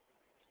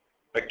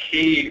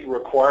key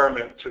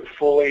requirement to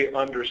fully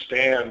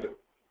understand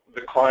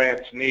the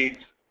client's needs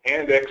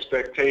and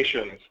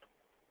expectations,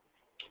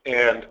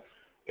 and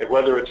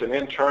whether it's an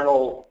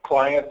internal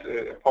client,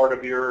 part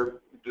of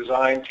your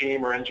design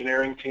team or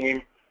engineering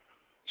team,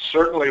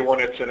 certainly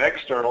when it's an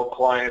external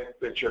client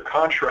that you're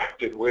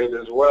contracted with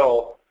as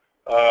well,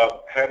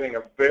 having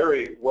a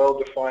very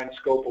well-defined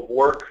scope of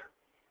work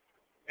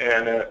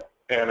and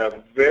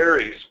a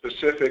very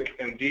specific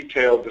and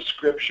detailed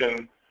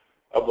description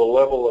of the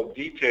level of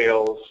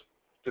details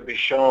to be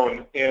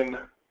shown in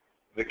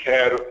the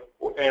CAD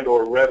and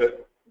or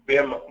Revit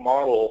BIM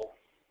model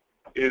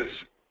is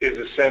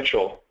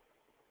essential.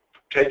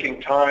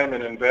 Taking time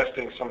and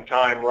investing some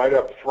time right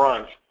up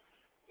front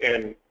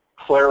and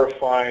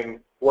clarifying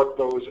what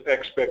those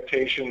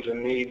expectations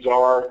and needs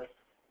are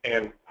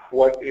and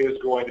what is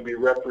going to be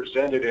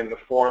represented in the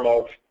form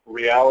of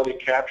reality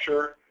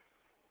capture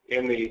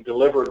in the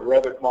delivered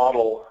Revit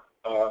model,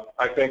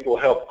 I think will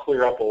help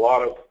clear up a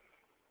lot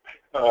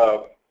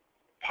of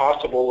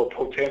possible or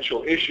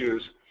potential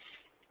issues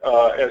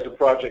as the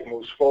project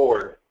moves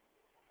forward.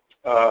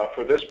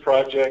 For this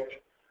project,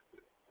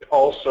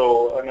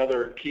 also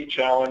another key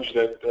challenge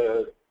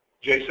that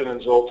Jason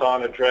and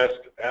Zoltan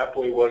addressed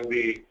aptly was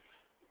the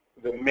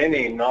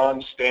many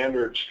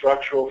non-standard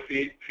structural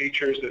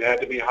features that had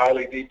to be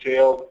highly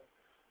detailed,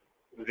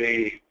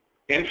 the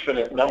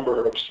infinite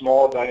number of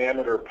small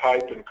diameter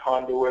pipe and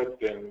conduit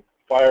and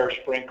fire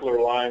sprinkler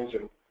lines,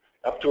 and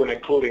up to and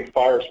including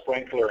fire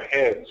sprinkler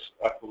heads,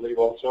 I believe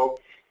also,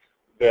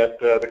 that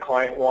the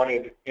client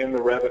wanted in the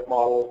Revit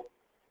model,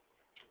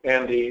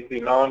 and the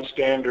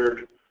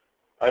non-standard,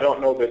 I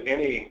don't know that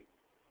any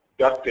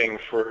ducting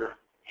for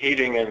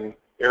heating and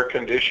air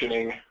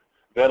conditioning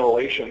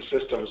ventilation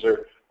systems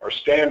are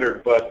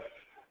standard, but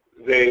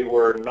they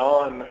were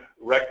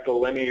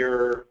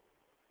non-rectilinear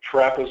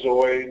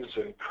trapezoids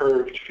and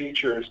curved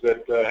features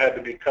that had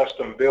to be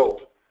custom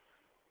built.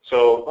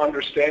 So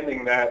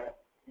understanding that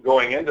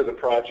going into the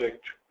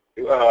project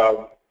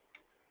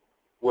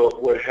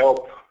would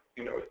help,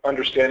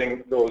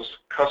 understanding those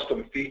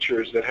custom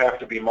features that have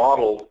to be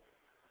modeled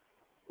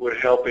would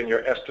help in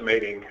your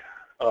estimating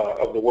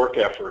of the work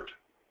effort.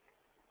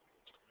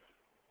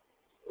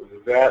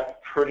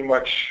 That pretty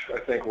much, I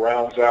think,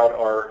 rounds out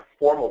our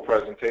formal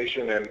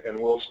presentation, and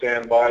we'll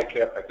stand by,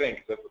 I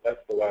think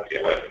that's the last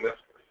one.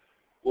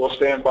 We'll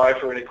stand by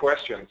for any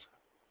questions.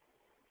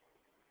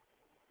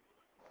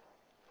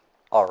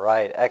 All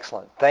right,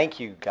 excellent. Thank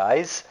you,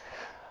 guys.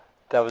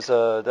 That was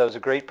a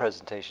great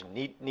presentation.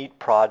 Neat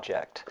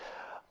project.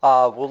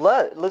 Well,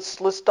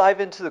 let's dive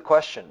into the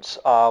questions.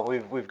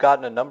 We've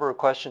gotten a number of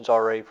questions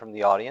already from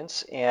the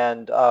audience,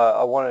 and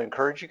I want to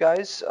encourage you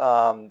guys.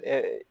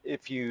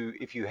 If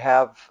you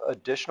have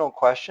additional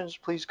questions,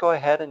 please go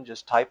ahead and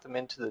just type them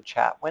into the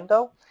chat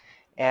window,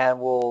 and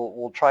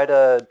we'll try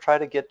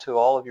to get to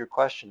all of your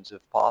questions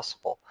if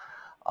possible.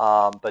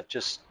 But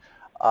just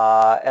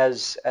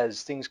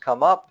as things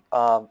come up,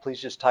 please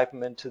just type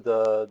them into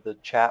the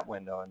chat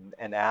window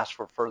and ask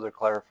for further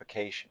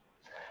clarification.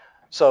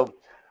 So.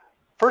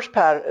 First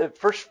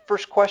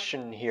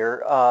question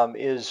here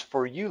is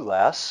for you,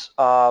 Les.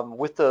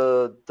 With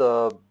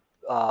the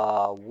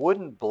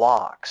wooden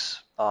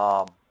blocks,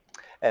 and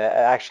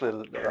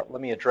actually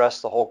let me address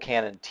the whole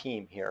Canon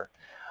team here.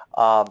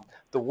 The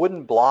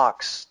wooden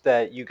blocks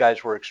that you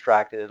guys were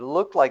extracted, it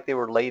looked like they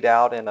were laid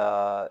out in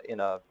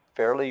a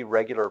fairly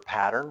regular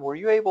pattern. Were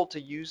you able to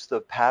use the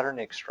pattern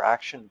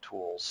extraction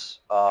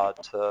tools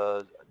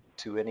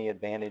to any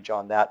advantage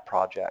on that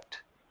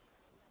project?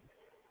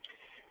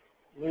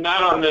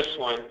 Not on this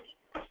one.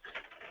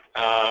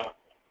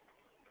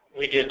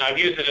 We didn't. I've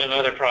used it in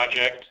another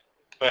project,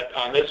 but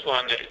on this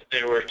one,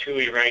 they were too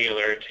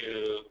irregular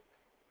to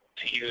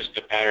use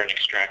the pattern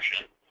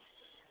extraction.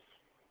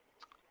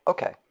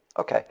 Okay.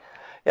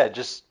 Yeah,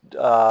 just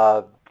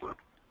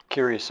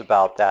curious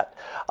about that.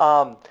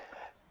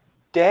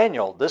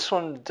 Daniel, this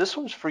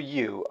one's for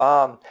you.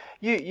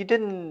 You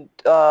didn't,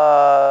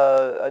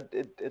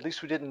 at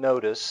least we didn't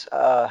notice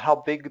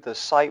how big the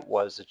site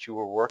was that you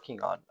were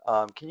working on.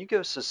 Can you give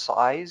us a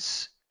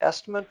size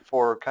estimate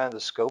for kind of the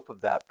scope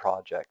of that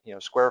project?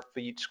 Square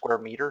feet, square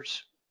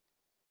meters?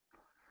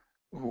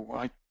 Oh,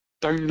 I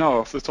don't know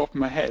off the top of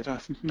my head.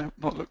 I've not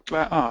looked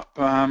that up.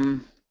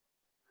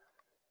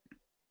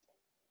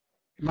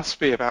 It must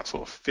be about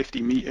sort of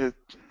 50 meters,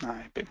 no,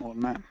 a bit more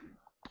than that.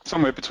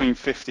 Somewhere between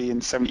 50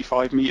 and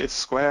 75 meters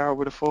square, I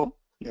would have thought,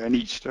 in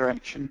each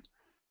direction.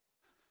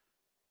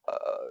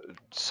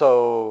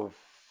 So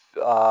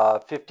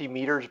 50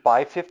 meters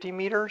by 50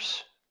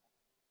 meters?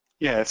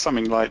 Yeah,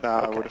 something like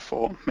that, Okay. I would have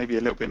thought. Maybe a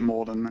little bit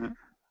more than that.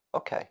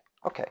 Okay.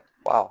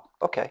 Wow.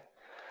 Okay.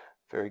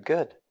 Very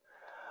good.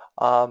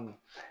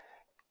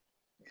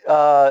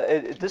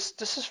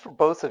 This is for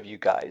both of you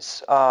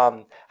guys.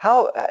 And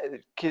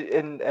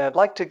I'd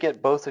like to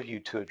get both of you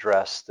to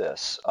address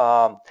this.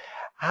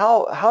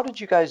 How did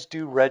you guys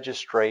do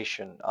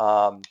registration?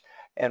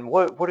 And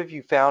what have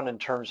you found in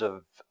terms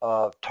of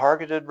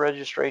targeted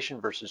registration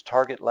versus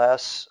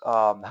targetless?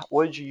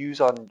 What did you use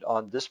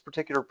on this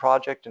particular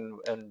project,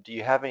 and do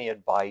you have any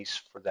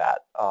advice for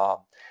that?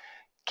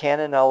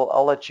 Cannon,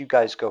 I'll let you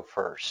guys go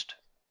first.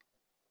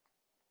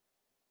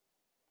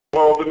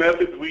 Well, the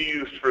methods we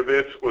used for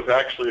this was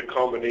actually a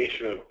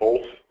combination of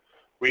both.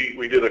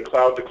 We did a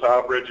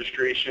cloud-to-cloud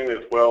registration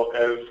as well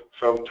as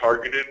some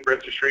targeted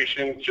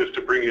registration just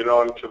to bring it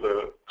onto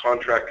the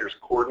contractor's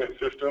coordinate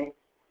system.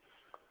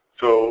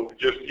 So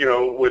just,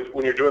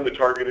 when you're doing the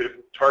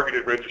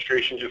targeted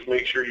registration, just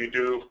make sure you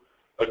do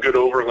a good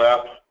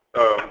overlap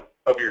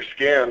of your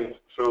scans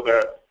so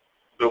that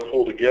they'll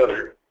pull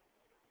together.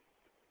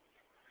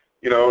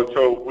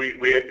 So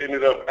we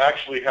ended up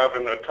actually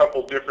having a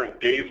couple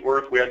different days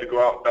worth. We had to go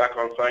out back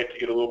on site to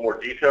get a little more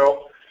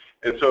detail.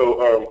 And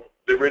so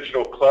the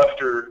original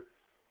cluster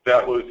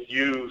that was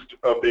used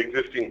of the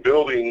existing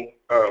building,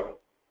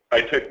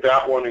 I took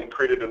that one and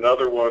created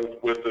another one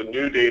with the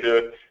new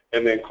data,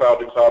 and then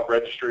cloud-to-cloud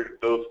registered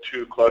those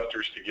two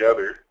clusters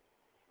together.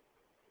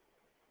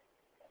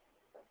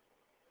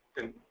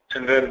 And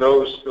then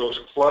those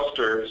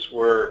clusters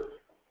were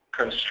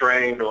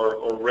constrained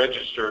or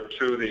registered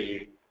to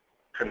the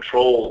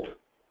controlled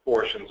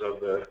portions of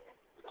the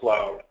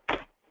cloud.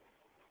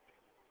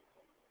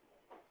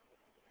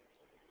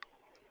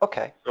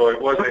 Okay. So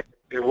it was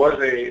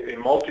a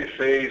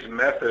multi-phase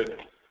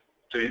method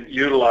to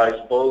utilize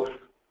both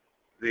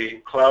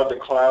the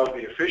cloud-to-cloud,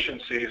 the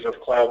efficiencies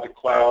of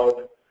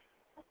cloud-to-cloud,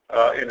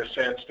 in a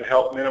sense, to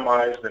help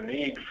minimize the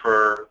need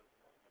for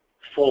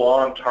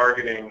full-on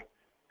targeting,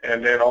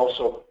 and then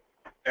also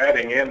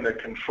adding in the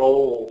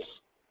controls,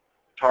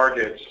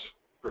 targets,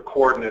 for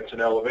coordinates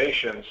and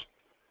elevations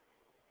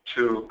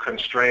to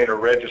constrain or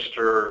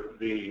register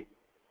the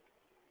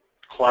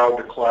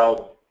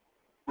cloud-to-cloud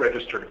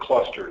registered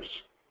clusters.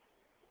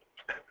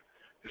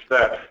 If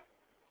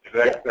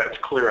that's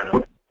clear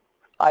enough.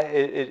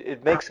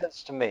 It makes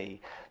sense to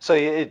me. So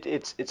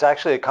it's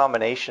actually a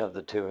combination of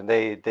the two, and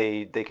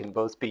they can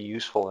both be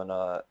useful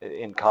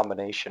in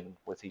combination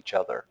with each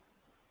other.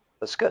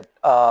 That's good.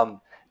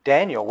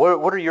 Daniel,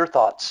 what are your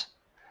thoughts?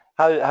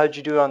 How did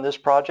you do on this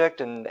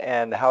project,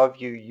 and how have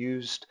you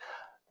used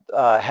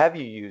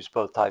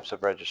both types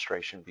of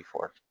registration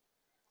before?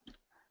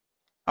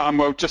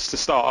 Well, just to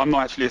start, I'm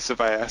not actually a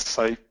surveyor,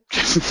 so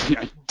just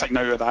take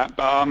note of that.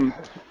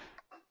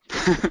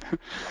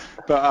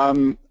 But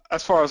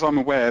as far as I'm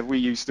aware, we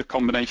used a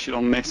combination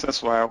on this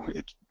as well.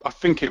 I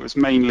think it was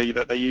mainly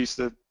that they used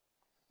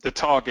the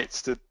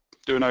targets to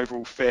do an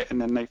overall fit, and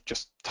then they've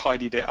just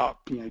tidied it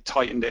up,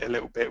 tightened it a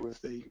little bit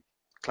with the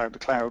cloud to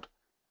cloud.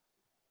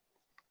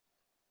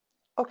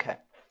 Okay,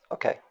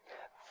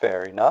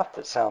 fair enough.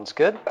 That sounds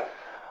good.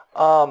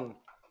 Um,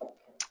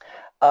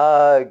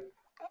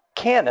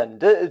 Canon,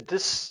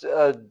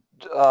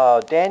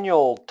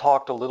 Daniel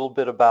talked a little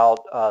bit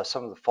about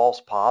some of the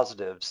false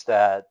positives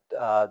that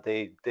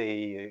they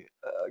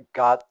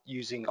got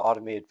using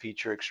automated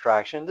feature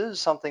extraction. This is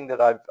something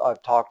that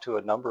I've talked to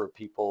a number of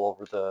people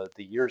over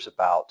the years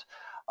about.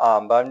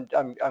 But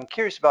I'm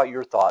curious about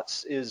your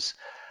thoughts.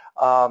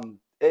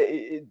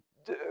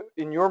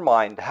 In your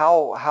mind,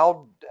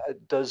 how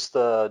does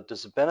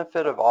the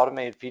benefit of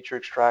automated feature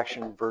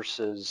extraction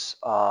versus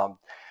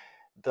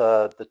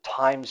the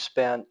time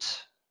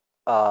spent,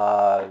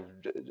 uh,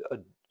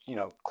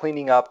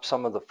 cleaning up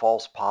some of the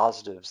false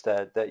positives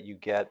that you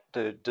get,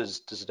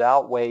 does it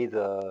outweigh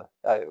the?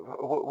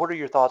 What are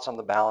your thoughts on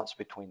the balance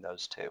between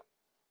those two?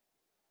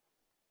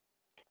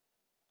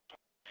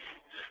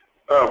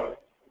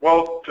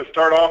 Well, to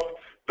start off,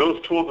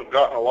 those tools have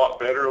gotten a lot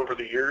better over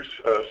the years.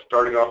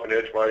 Starting off in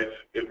Edgewise,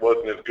 it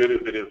wasn't as good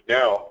as it is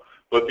now,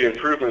 but the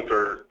improvements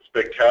are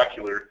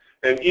spectacular.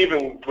 And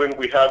even when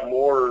we had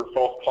more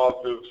false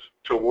positives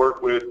to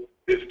work with,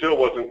 it still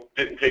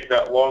didn't take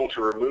that long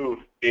to remove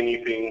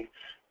anything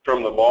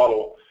from the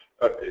model.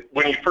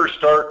 When you first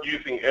start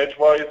using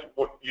Edgewise,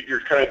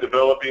 you're kind of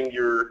developing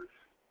your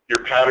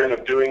pattern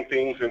of doing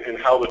things and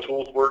how the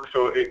tools work,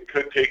 so it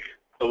could take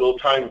a little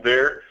time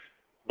there.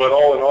 But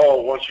all in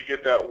all, once you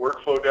get that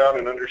workflow down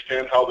and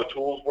understand how the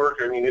tools work,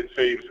 I mean, it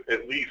saves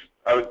at least,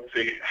 I would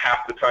say,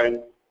 half the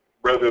time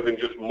rather than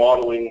just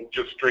modeling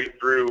just straight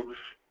through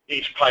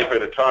each pipe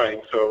at a time.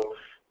 So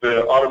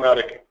the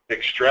automatic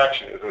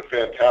extraction is a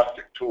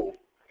fantastic tool.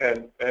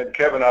 And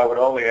Kevin, I would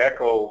only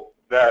echo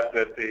that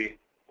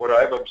what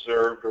I've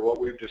observed or what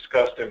we've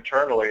discussed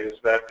internally is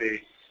that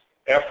the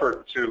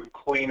effort to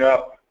clean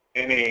up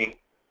any,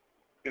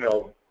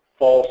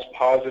 false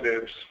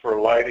positives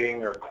for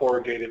lighting or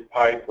corrugated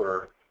pipe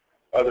or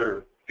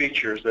other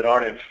features that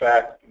aren't in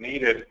fact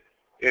needed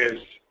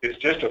is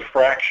just a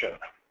fraction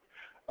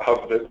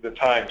of the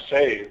time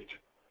saved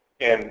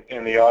in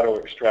the auto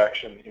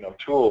extraction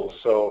tools.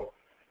 So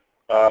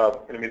I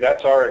mean,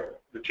 that's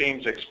the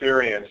team's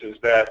experience, is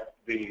that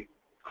the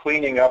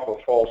cleaning up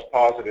of false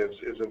positives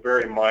is a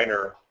very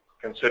minor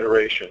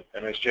consideration.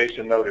 And as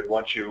Jason noted,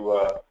 once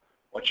you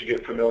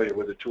get familiar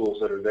with the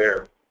tools that are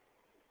there.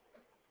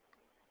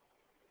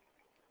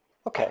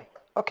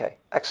 Okay,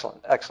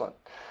 excellent.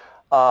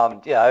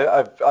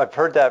 Yeah, I've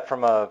heard that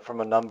from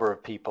a number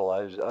of people.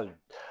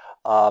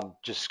 I'm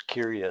just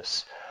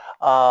curious.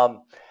 Let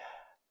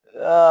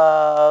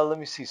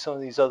me see some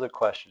of these other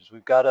questions.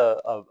 We've got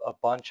a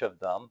bunch of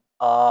them.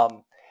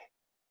 I'm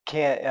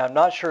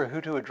not sure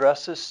who to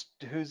address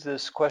who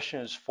this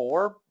question is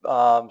for,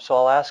 so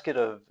I'll ask it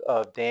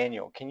of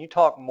Daniel. Can you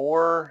talk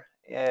more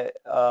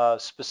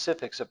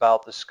specifics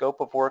about the scope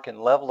of work and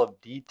level of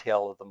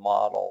detail of the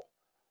model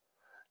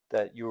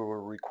that you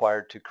were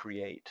required to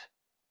create?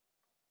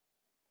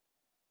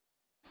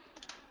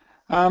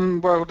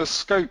 Well, the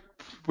scope,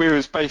 we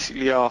was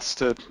basically asked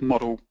to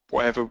model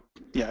whatever,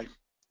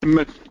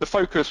 the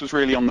focus was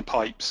really on the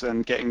pipes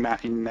and getting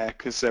that in there,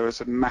 because there was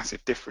a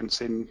massive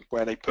difference in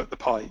where they put the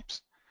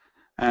pipes,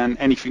 and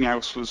anything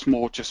else was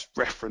more just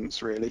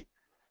reference, really.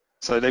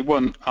 So they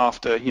weren't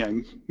after,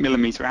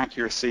 millimeter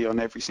accuracy on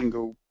every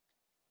single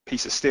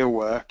piece of steel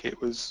work,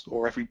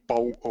 or every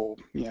bolt, or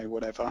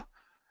whatever.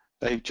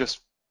 They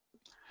just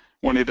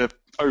wanted an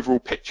overall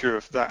picture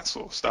of that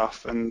sort of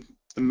stuff, and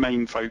the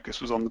main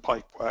focus was on the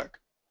pipe work.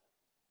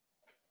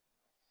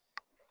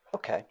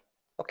 Okay.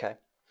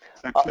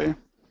 Is that clear?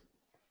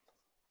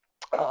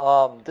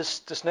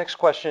 This next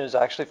question is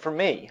actually for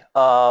me.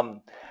 Kevin,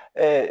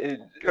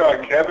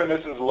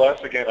 this is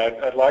Les again.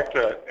 I'd like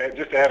to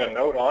just add a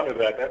note onto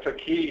that. That's a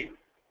key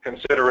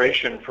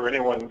consideration for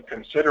anyone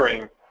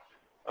considering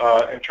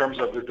in terms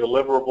of the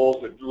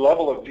deliverables, the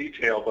level of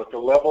detail, but the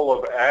level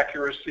of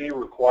accuracy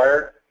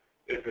required.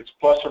 If it's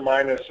plus or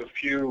minus a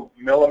few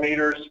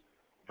millimeters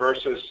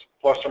versus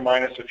plus or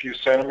minus a few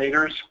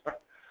centimeters,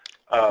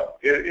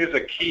 it is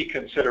a key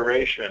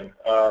consideration.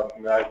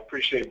 And I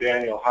appreciate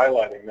Daniel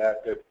highlighting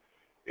that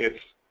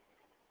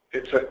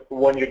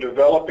when you're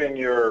developing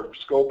your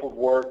scope of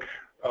work,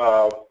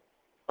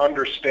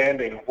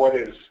 understanding what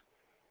is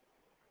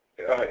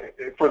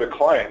for the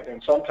client,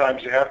 and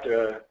sometimes you have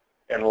to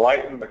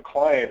enlighten the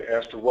client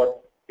as to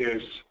what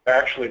is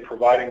actually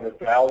providing the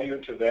value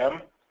to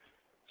them.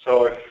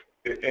 So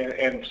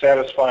in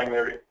satisfying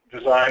their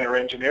design or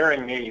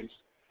engineering needs.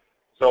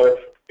 So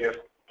if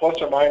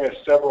plus or minus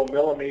several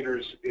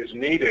millimeters is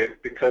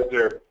needed because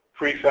they're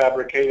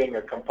prefabricating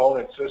a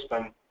component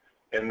system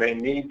and they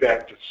need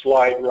that to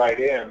slide right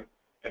in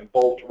and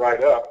bolt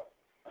right up,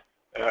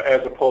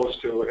 as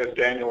opposed to, as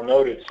Daniel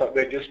noted,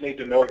 they just need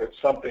to know that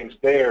something's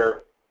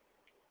there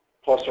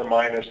plus or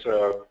minus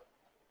a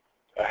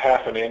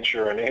half an inch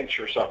or an inch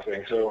or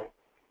something, so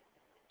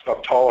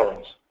of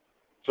tolerance.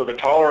 So the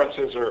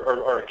tolerances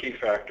are a key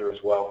factor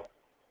as well.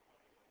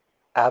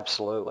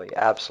 Absolutely,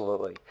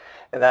 absolutely,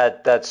 and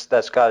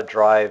that's got to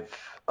drive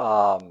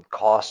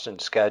cost and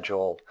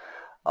schedule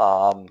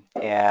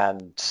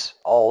and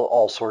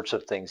all sorts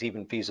of things,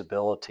 even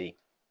feasibility.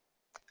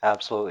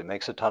 Absolutely,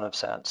 makes a ton of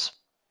sense.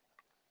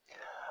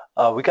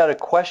 We got a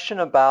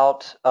question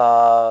about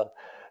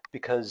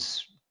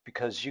because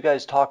you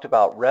guys talked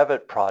about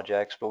Revit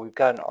projects, but we've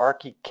got an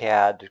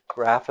ArchiCAD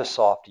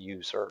Graphisoft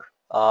user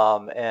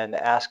and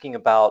asking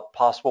about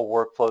possible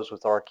workflows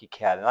with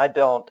ArchiCAD. And I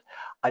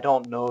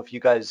don't know if you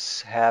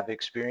guys have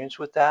experience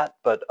with that,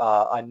 but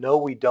I know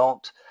we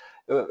don't.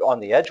 On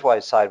the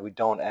Edgewise side, we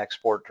don't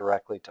export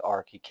directly to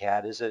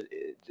ArchiCAD.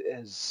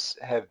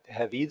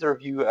 Have either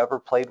of you ever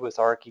played with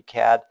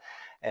ArchiCAD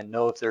and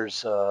know if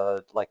there's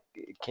like,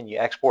 can you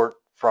export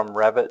from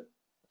Revit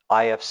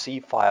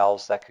IFC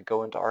files that could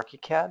go into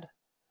ArchiCAD?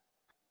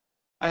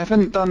 I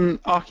haven't done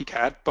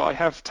ArchiCAD, but I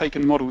have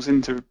taken models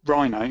into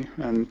Rhino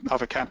and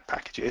other CAD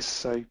packages.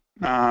 So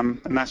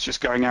and that's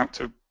just going out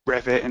to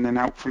Revit and then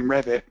out from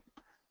Revit.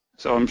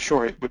 So I'm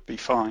sure it would be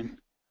fine.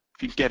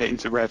 If you get it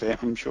into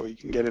Revit, I'm sure you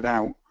can get it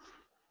out.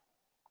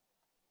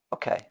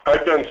 Okay.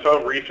 I've done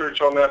some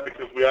research on that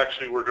because we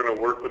actually were going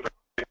to work with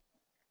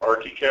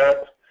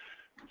ArchiCAD.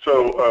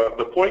 So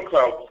the point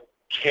clouds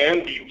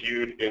can be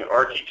viewed in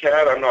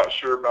ArchiCAD. I'm not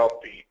sure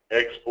about the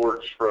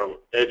exports from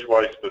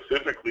Edgewise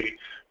specifically,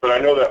 but I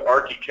know that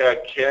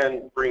ArchiCAD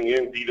can bring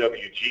in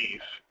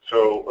DWGs.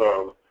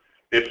 So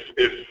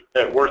if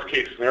at worst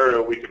case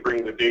scenario we could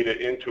bring the data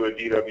into a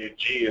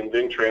DWG and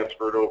then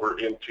transfer it over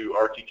into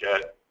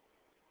ArchiCAD.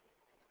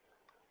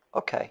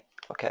 Okay.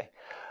 Okay.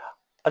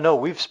 I know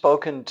we've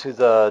spoken to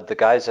the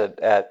guys at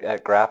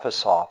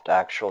Graphisoft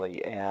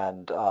actually,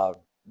 and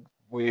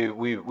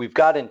we've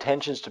got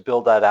intentions to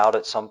build that out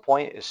at some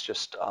point. It's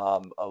just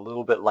a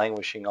little bit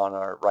languishing on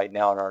right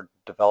now on our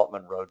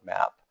development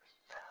roadmap.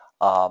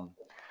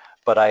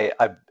 But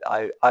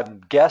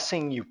I'm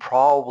guessing you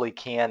probably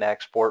can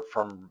export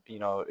from,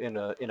 in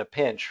a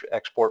pinch,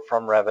 export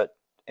from Revit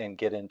and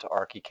get into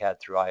ArchiCAD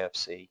through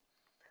IFC.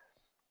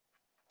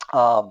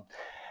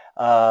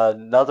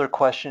 Another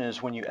question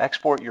is, when you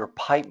export your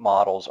pipe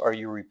models, are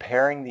you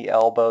repairing the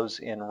elbows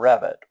in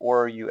Revit,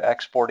 or are you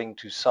exporting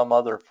to some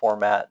other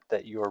format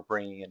that you are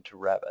bringing into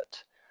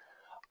Revit?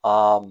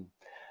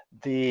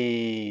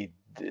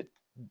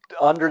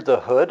 Under the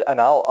hood, and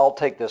I'll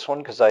take this one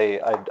because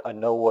I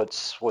know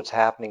what's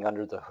happening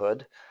under the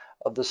hood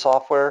of the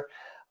software.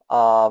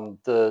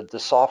 The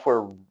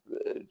software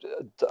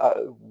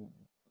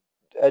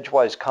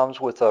Edgewise comes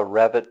with a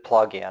Revit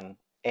plugin.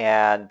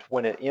 And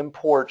when it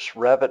imports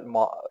Revit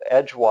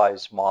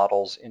Edgewise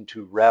models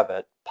into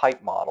Revit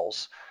pipe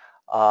models,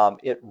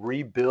 it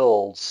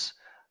rebuilds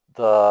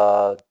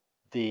the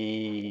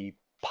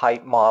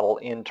pipe model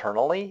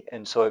internally,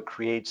 and so it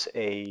creates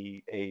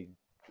a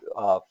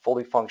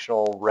fully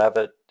functional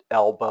Revit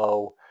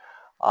elbow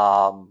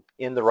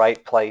in the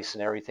right place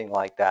and everything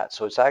like that.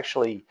 So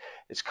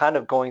it's kind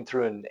of going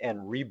through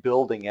and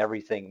rebuilding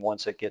everything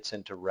once it gets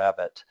into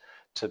Revit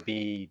to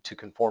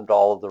conform to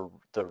all of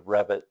the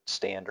Revit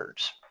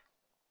standards.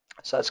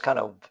 So that's kind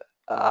of,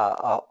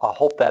 I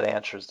hope that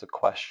answers the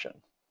question.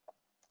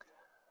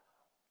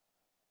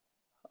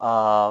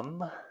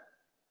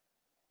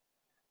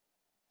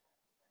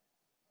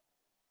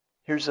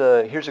 Here's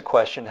a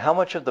question. How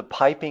much of the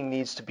piping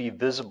needs to be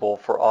visible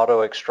for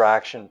auto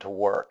extraction to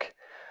work?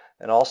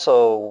 And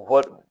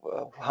also,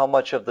 how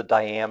much of the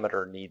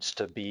diameter needs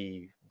to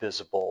be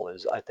visible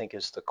I think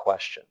is the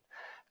question.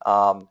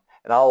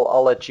 And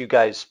I'll let you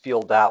guys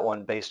field that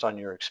one based on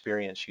your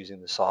experience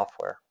using the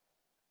software.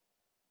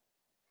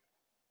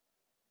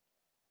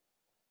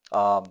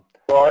 Well,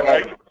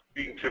 I can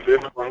speak to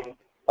this one.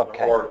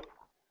 Okay. Or,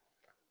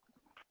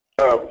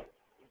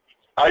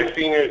 I've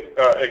seen it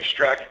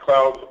extract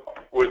clouds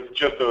with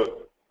just a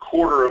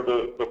quarter of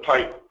the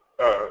pipe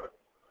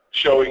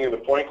showing in the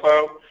point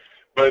cloud,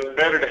 but it's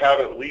better to have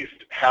at least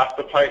half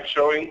the pipe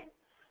showing.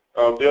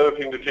 The other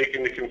thing to take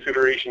into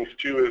consideration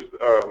too is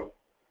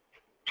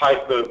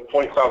the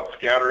point cloud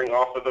scattering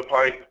off of the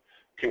pipe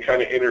can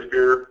kind of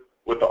interfere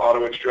with the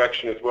auto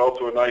extraction as well.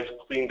 So a nice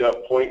cleaned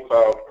up point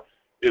cloud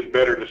is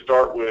better to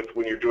start with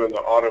when you're doing the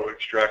auto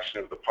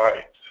extraction of the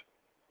pipes.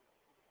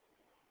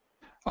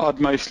 I'd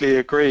mostly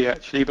agree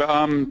actually, but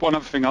one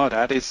other thing I'd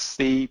add is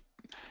you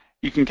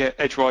can get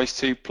Edgewise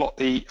to plot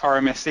the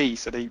RMSE,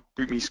 so the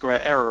root mean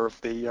square error of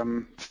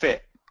the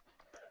fit.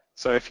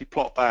 So if you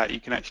plot that,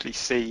 you can actually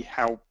see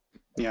how,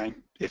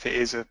 if it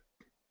is a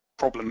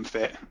problem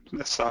fit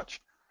as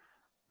such,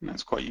 and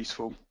that's quite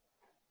useful.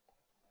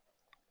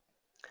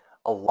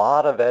 A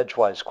lot of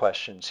edgewise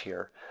questions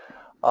here.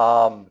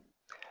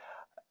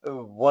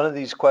 One of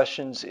these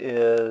questions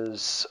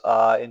is,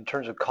 in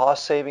terms of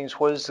cost savings,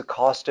 what is the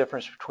cost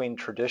difference between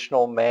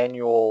traditional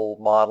manual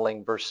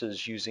modeling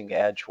versus using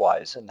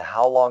edgewise, and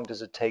how long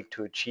does it take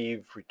to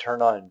achieve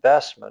return on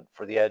investment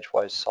for the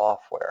edgewise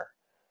software?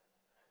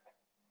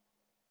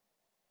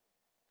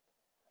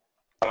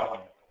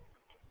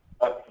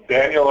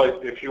 Daniel,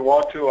 if you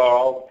want to,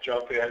 I'll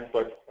jump in,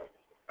 but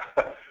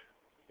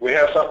we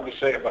have something to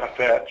say about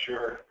that,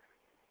 sure.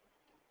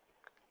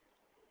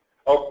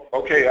 Oh,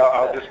 okay,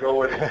 I'll just go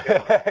with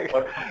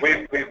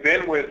it.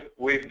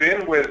 We've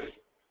been with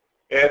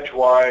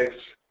edgewise,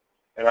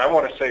 and I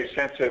want to say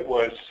since it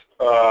was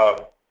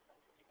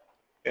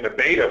in a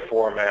beta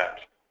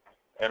format,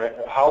 and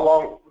how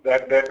long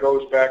that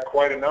goes back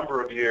quite a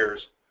number of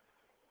years.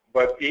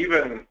 But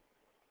even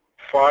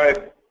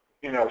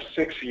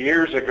 6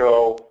 years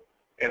ago,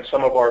 in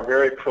some of our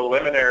very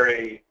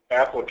preliminary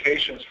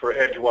applications for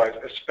edgewise,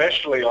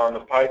 especially on the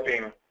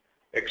piping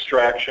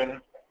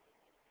extraction,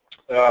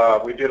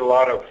 we did a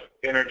lot of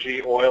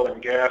energy, oil,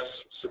 and gas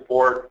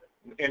support,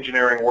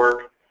 engineering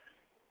work,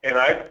 and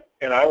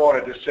I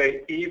wanted to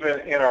say, even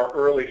in our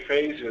early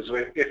phases,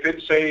 if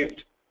it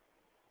saved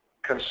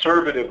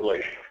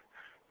conservatively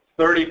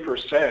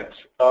 30%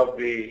 of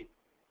the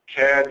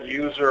CAD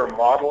user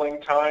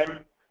modeling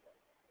time,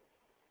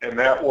 and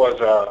that was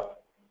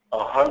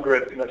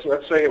 100.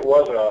 Let's say it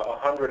was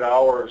 100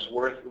 hours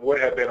worth. Would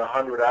have been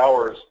 100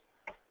 hours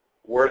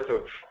worth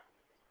of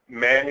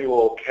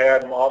manual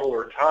CAD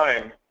modeler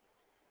time.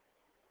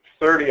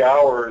 30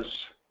 hours,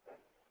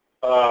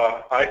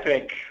 I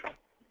think,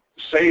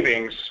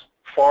 savings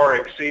far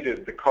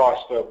exceeded the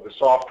cost of the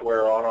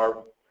software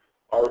on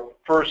our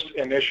first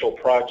initial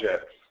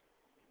projects.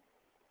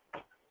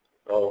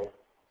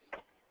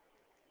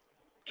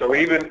 So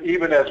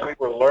even as we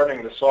were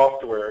learning the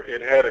software,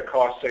 it had a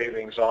cost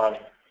savings on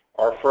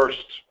our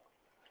first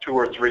 2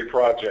 or 3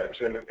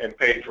 projects and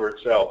paid for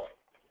itself.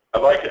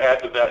 I'd like to add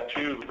to that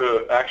too,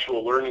 the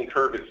actual learning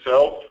curve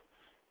itself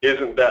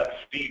isn't that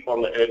steep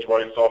on the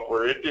edgewise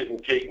software. It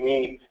didn't take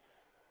me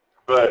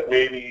but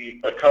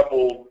maybe a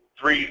couple,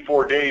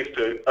 3-4 days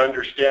to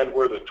understand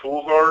where the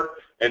tools are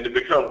and to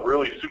become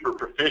really super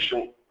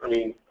proficient. I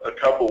mean, a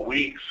couple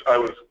weeks I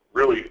was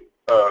really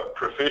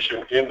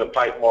proficient in the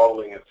pipe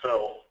modeling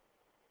itself.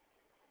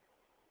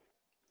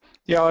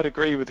 Yeah, I'd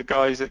agree with the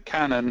guys at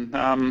Canon.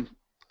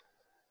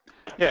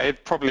 Yeah,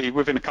 it probably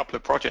within a couple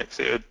of projects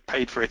it had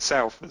paid for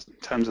itself in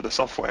terms of the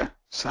software.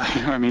 So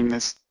I mean,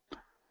 there's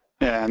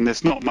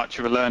not much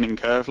of a learning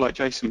curve, like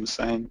Jason was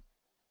saying.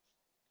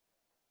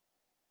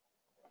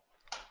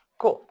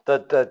 Cool.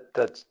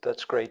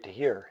 That's great to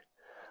hear.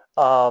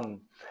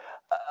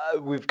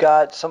 We've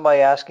got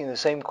somebody asking the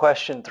same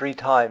question 3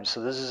 times,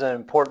 so this is an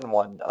important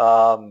one.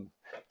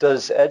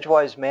 Does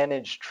Edgewise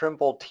manage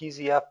Trimble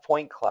TZF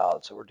point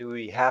clouds, or do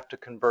we have to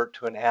convert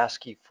to an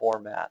ASCII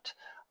format?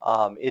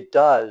 It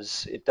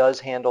does. It does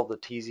handle the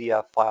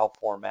TZF file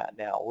format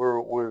now.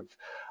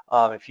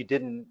 If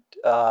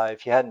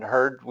you hadn't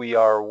heard, we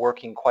are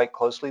working quite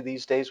closely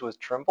these days with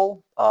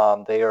Trimble.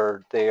 They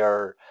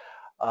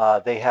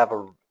have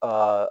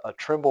a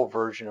Trimble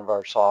version of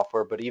our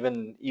software, but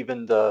even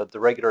the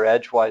regular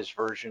Edgewise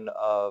version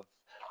of,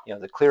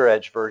 the clear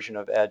edge version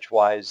of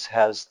Edgewise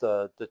has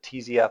the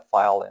TZF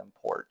file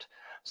import.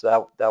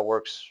 So that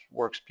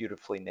works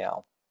beautifully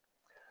now.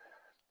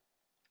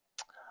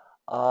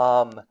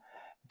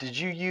 Did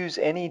you use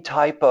any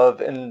type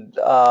of, and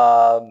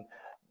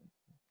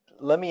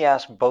let me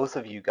ask both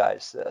of you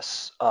guys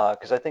this,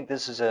 because I think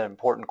this is an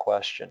important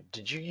question.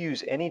 Did you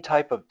use any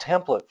type of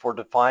template for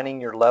defining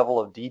your level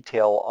of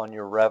detail on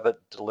your Revit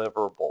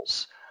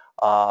deliverables?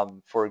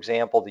 For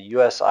example, the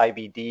US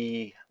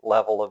IBD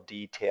level of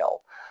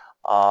detail.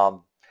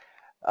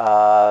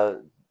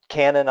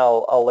 Canon,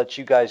 I'll let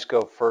you guys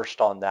go first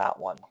on that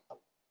one.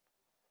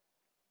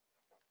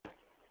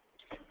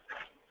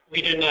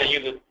 We did not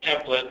use a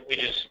template. We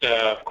just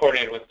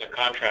coordinated with the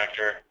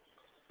contractor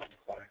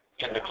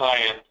and the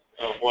client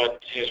of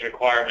what his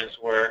requirements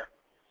were.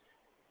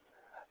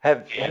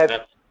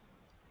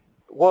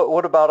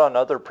 What about on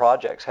other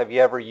projects? Have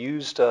you ever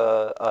used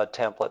a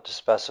template to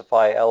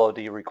specify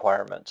LOD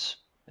requirements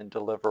and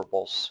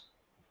deliverables?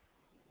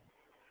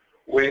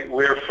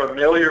 We're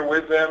familiar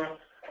with them,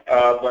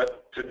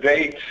 but to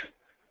date,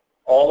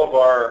 all of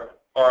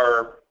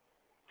our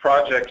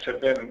projects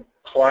have been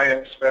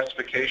client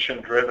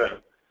specification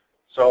driven.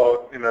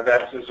 So,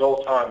 that's as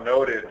Zoltan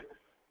noted.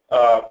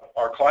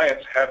 Our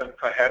clients haven't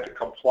had to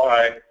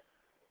comply,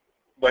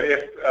 but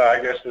if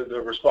I guess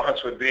the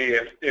response would be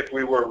if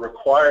we were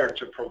required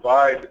to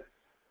provide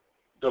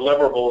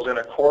deliverables in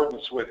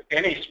accordance with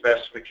any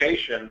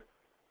specification,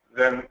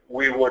 then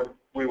we would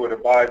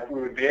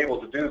be able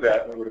to do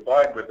that, and we would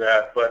abide with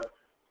that. But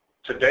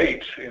to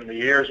date, in the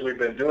years we've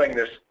been doing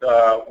this,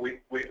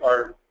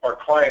 our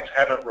clients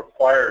haven't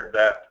required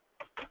that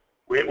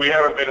we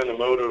haven't been in the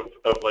mode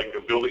of like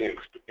a building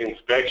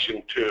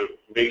inspection to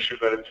make sure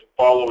that it's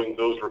following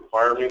those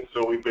requirements.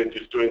 So we've been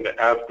just doing the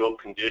as-built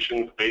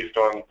conditions based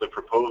on the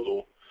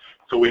proposal.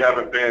 So we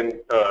haven't been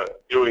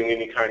doing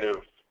any kind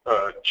of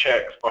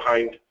checks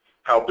behind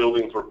how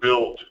buildings were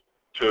built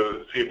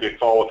to see if they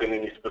fall within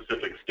any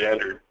specific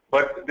standard.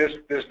 But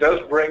this does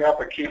bring up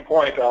a key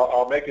point.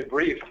 I'll make it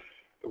brief.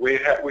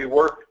 We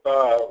worked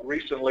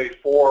recently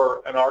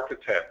for an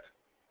architect,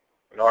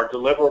 and our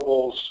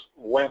deliverables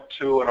went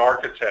to an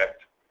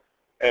architect,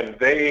 and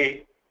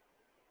they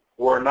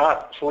were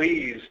not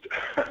pleased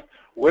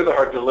with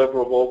our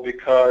deliverable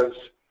because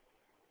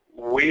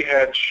we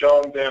had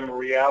shown them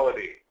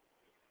reality,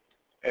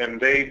 and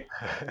they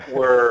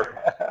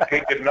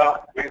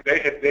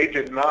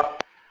did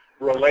not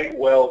relate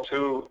well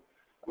to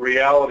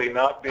reality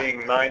not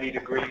being 90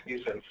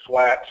 degrees and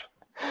flat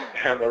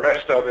and the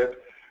rest of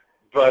it.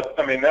 But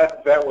I mean,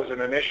 that was an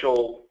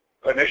initial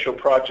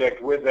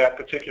project with that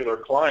particular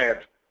client,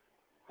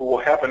 who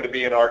happened to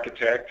be an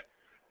architect.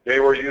 They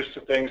were used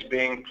to things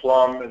being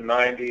plumb and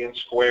 90 and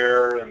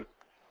square,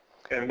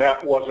 and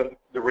that wasn't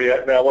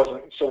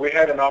so we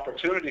had an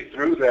opportunity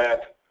through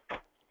that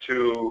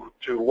to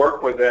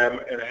work with them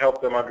and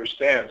help them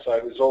understand.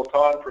 So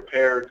Zoltan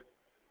prepared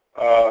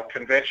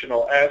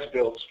conventional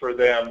as-builts for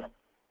them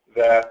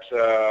that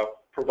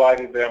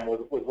provided them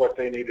with what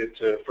they needed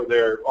for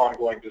their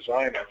ongoing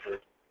design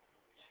effort.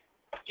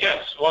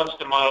 Yes, once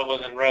the model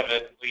was in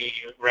Revit, we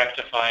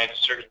rectified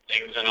certain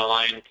things and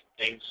aligned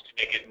things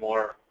to make it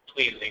more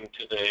pleasing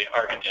to the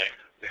architect.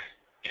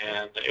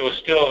 And it was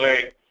still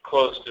very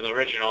close to the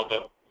original,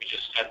 but we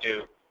just had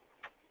to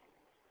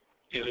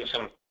do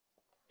some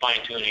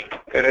fine-tuning.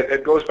 And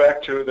it goes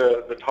back to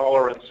the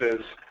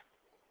tolerances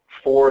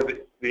for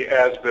the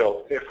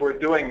as-built. If we're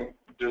doing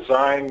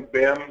design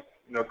BIM,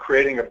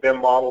 creating a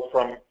BIM model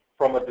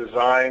from a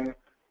design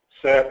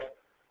set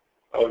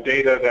of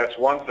data, that's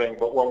one thing.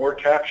 But when we're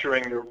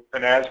capturing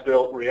an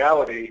as-built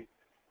reality,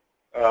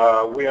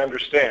 we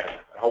understand.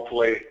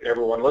 Hopefully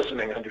everyone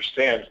listening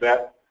understands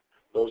that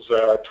those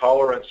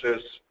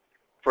tolerances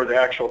for the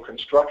actual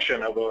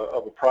construction of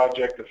a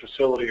project, a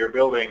facility, or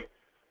building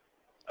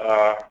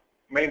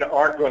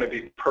aren't going to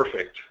be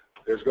perfect.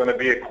 There's going to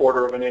be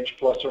 1/4 of an inch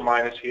plus or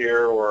minus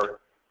here, or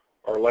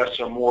less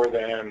or more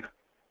than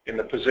in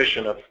the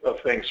position of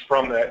things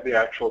from the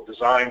actual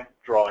design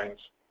drawings.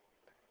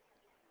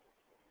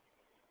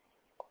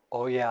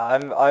 Oh yeah,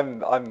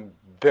 I'm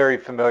very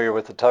familiar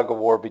with the tug of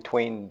war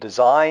between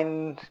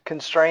design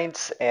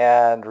constraints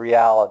and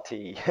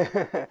reality.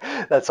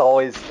 That's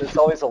always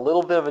a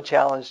little bit of a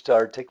challenge to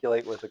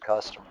articulate with a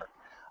customer.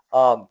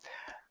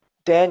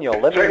 Daniel,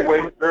 let me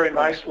segue very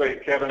nicely,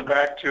 Kevin,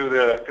 back to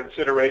the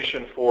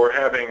consideration for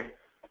having,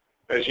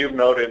 as you've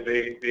noted,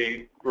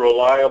 the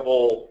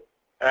reliable,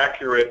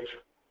 accurate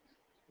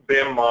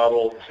BIM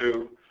model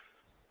to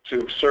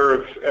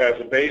serve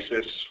as a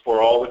basis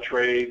for all the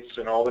trades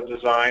and all the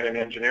design and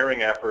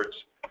engineering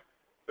efforts.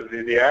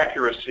 The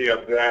accuracy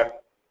of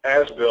that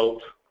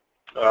as-built,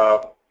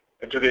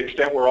 and to the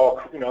extent we're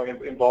all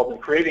involved in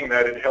creating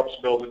that, it helps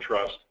build the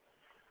trust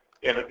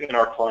in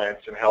our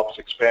clients and helps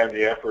expand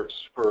the efforts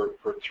for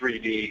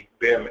 3D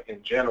BIM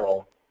in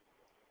general.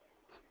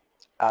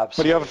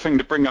 Absolutely. Well, the other thing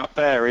to bring up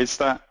there is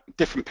that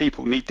different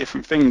people need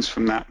different things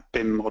from that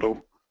BIM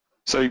model.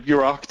 So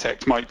your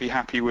architect might be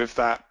happy with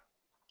that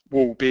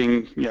wall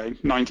being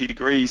 90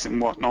 degrees and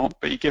whatnot,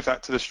 but you give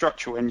that to the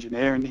structural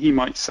engineer and he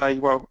might say,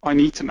 well, I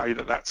need to know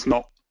that that's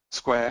not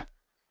square.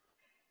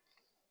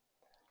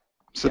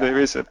 So there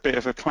is a bit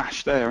of a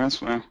clash there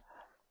as well.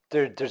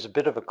 There's a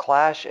bit of a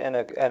clash and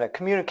a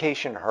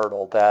communication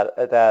hurdle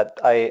that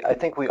I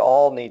think we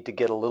all need to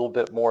get a little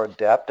bit more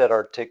adept at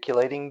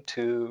articulating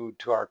to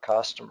our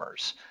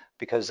customers,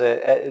 because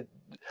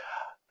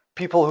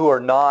people who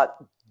are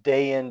not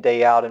day in,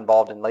 day out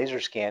involved in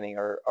laser scanning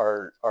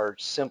are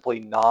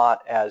simply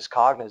not as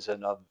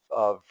cognizant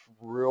of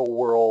real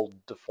world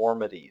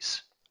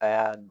deformities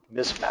and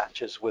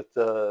mismatches with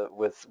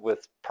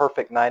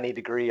perfect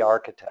 90-degree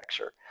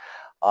architecture,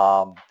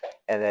 and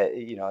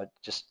it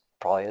just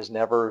probably has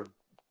never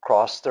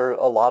crossed a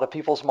lot of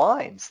people's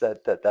minds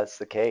that's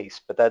the case.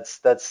 But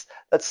that's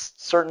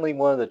certainly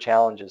one of the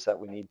challenges that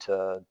we need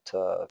to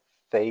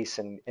face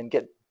and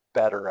get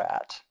better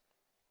at.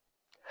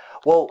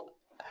 Well,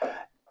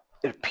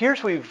 it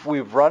appears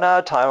we've run out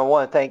of time. I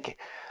want to thank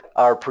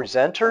our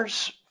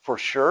presenters for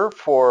sure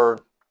for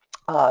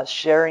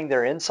sharing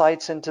their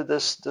insights into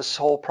this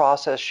whole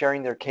process,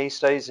 sharing their case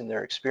studies and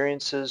their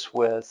experiences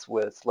with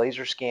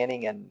laser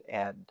scanning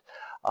and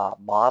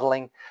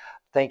modeling.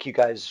 Thank you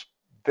guys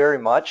very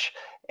much,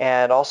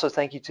 and also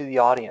thank you to the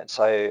audience.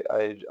 I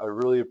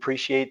really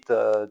appreciate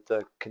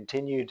the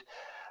continued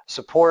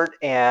support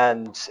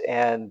and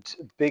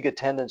big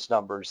attendance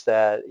numbers.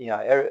 That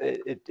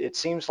it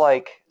seems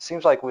like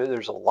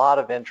there's a lot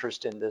of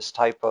interest in this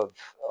type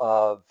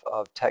of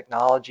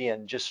technology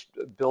and just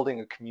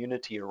building a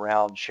community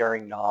around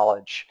sharing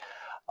knowledge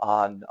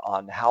on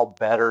how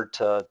better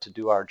to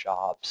do our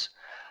jobs.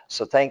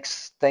 So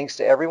thanks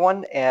to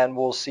everyone, and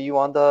we'll see you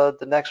on the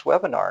next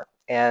webinar.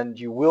 And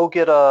you will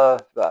get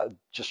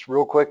just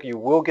real quick, you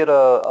will get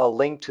a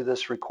link to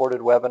this recorded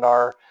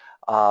webinar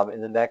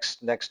in the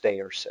next day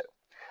or so.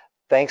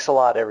 Thanks a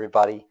lot,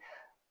 everybody.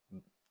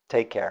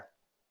 Take care.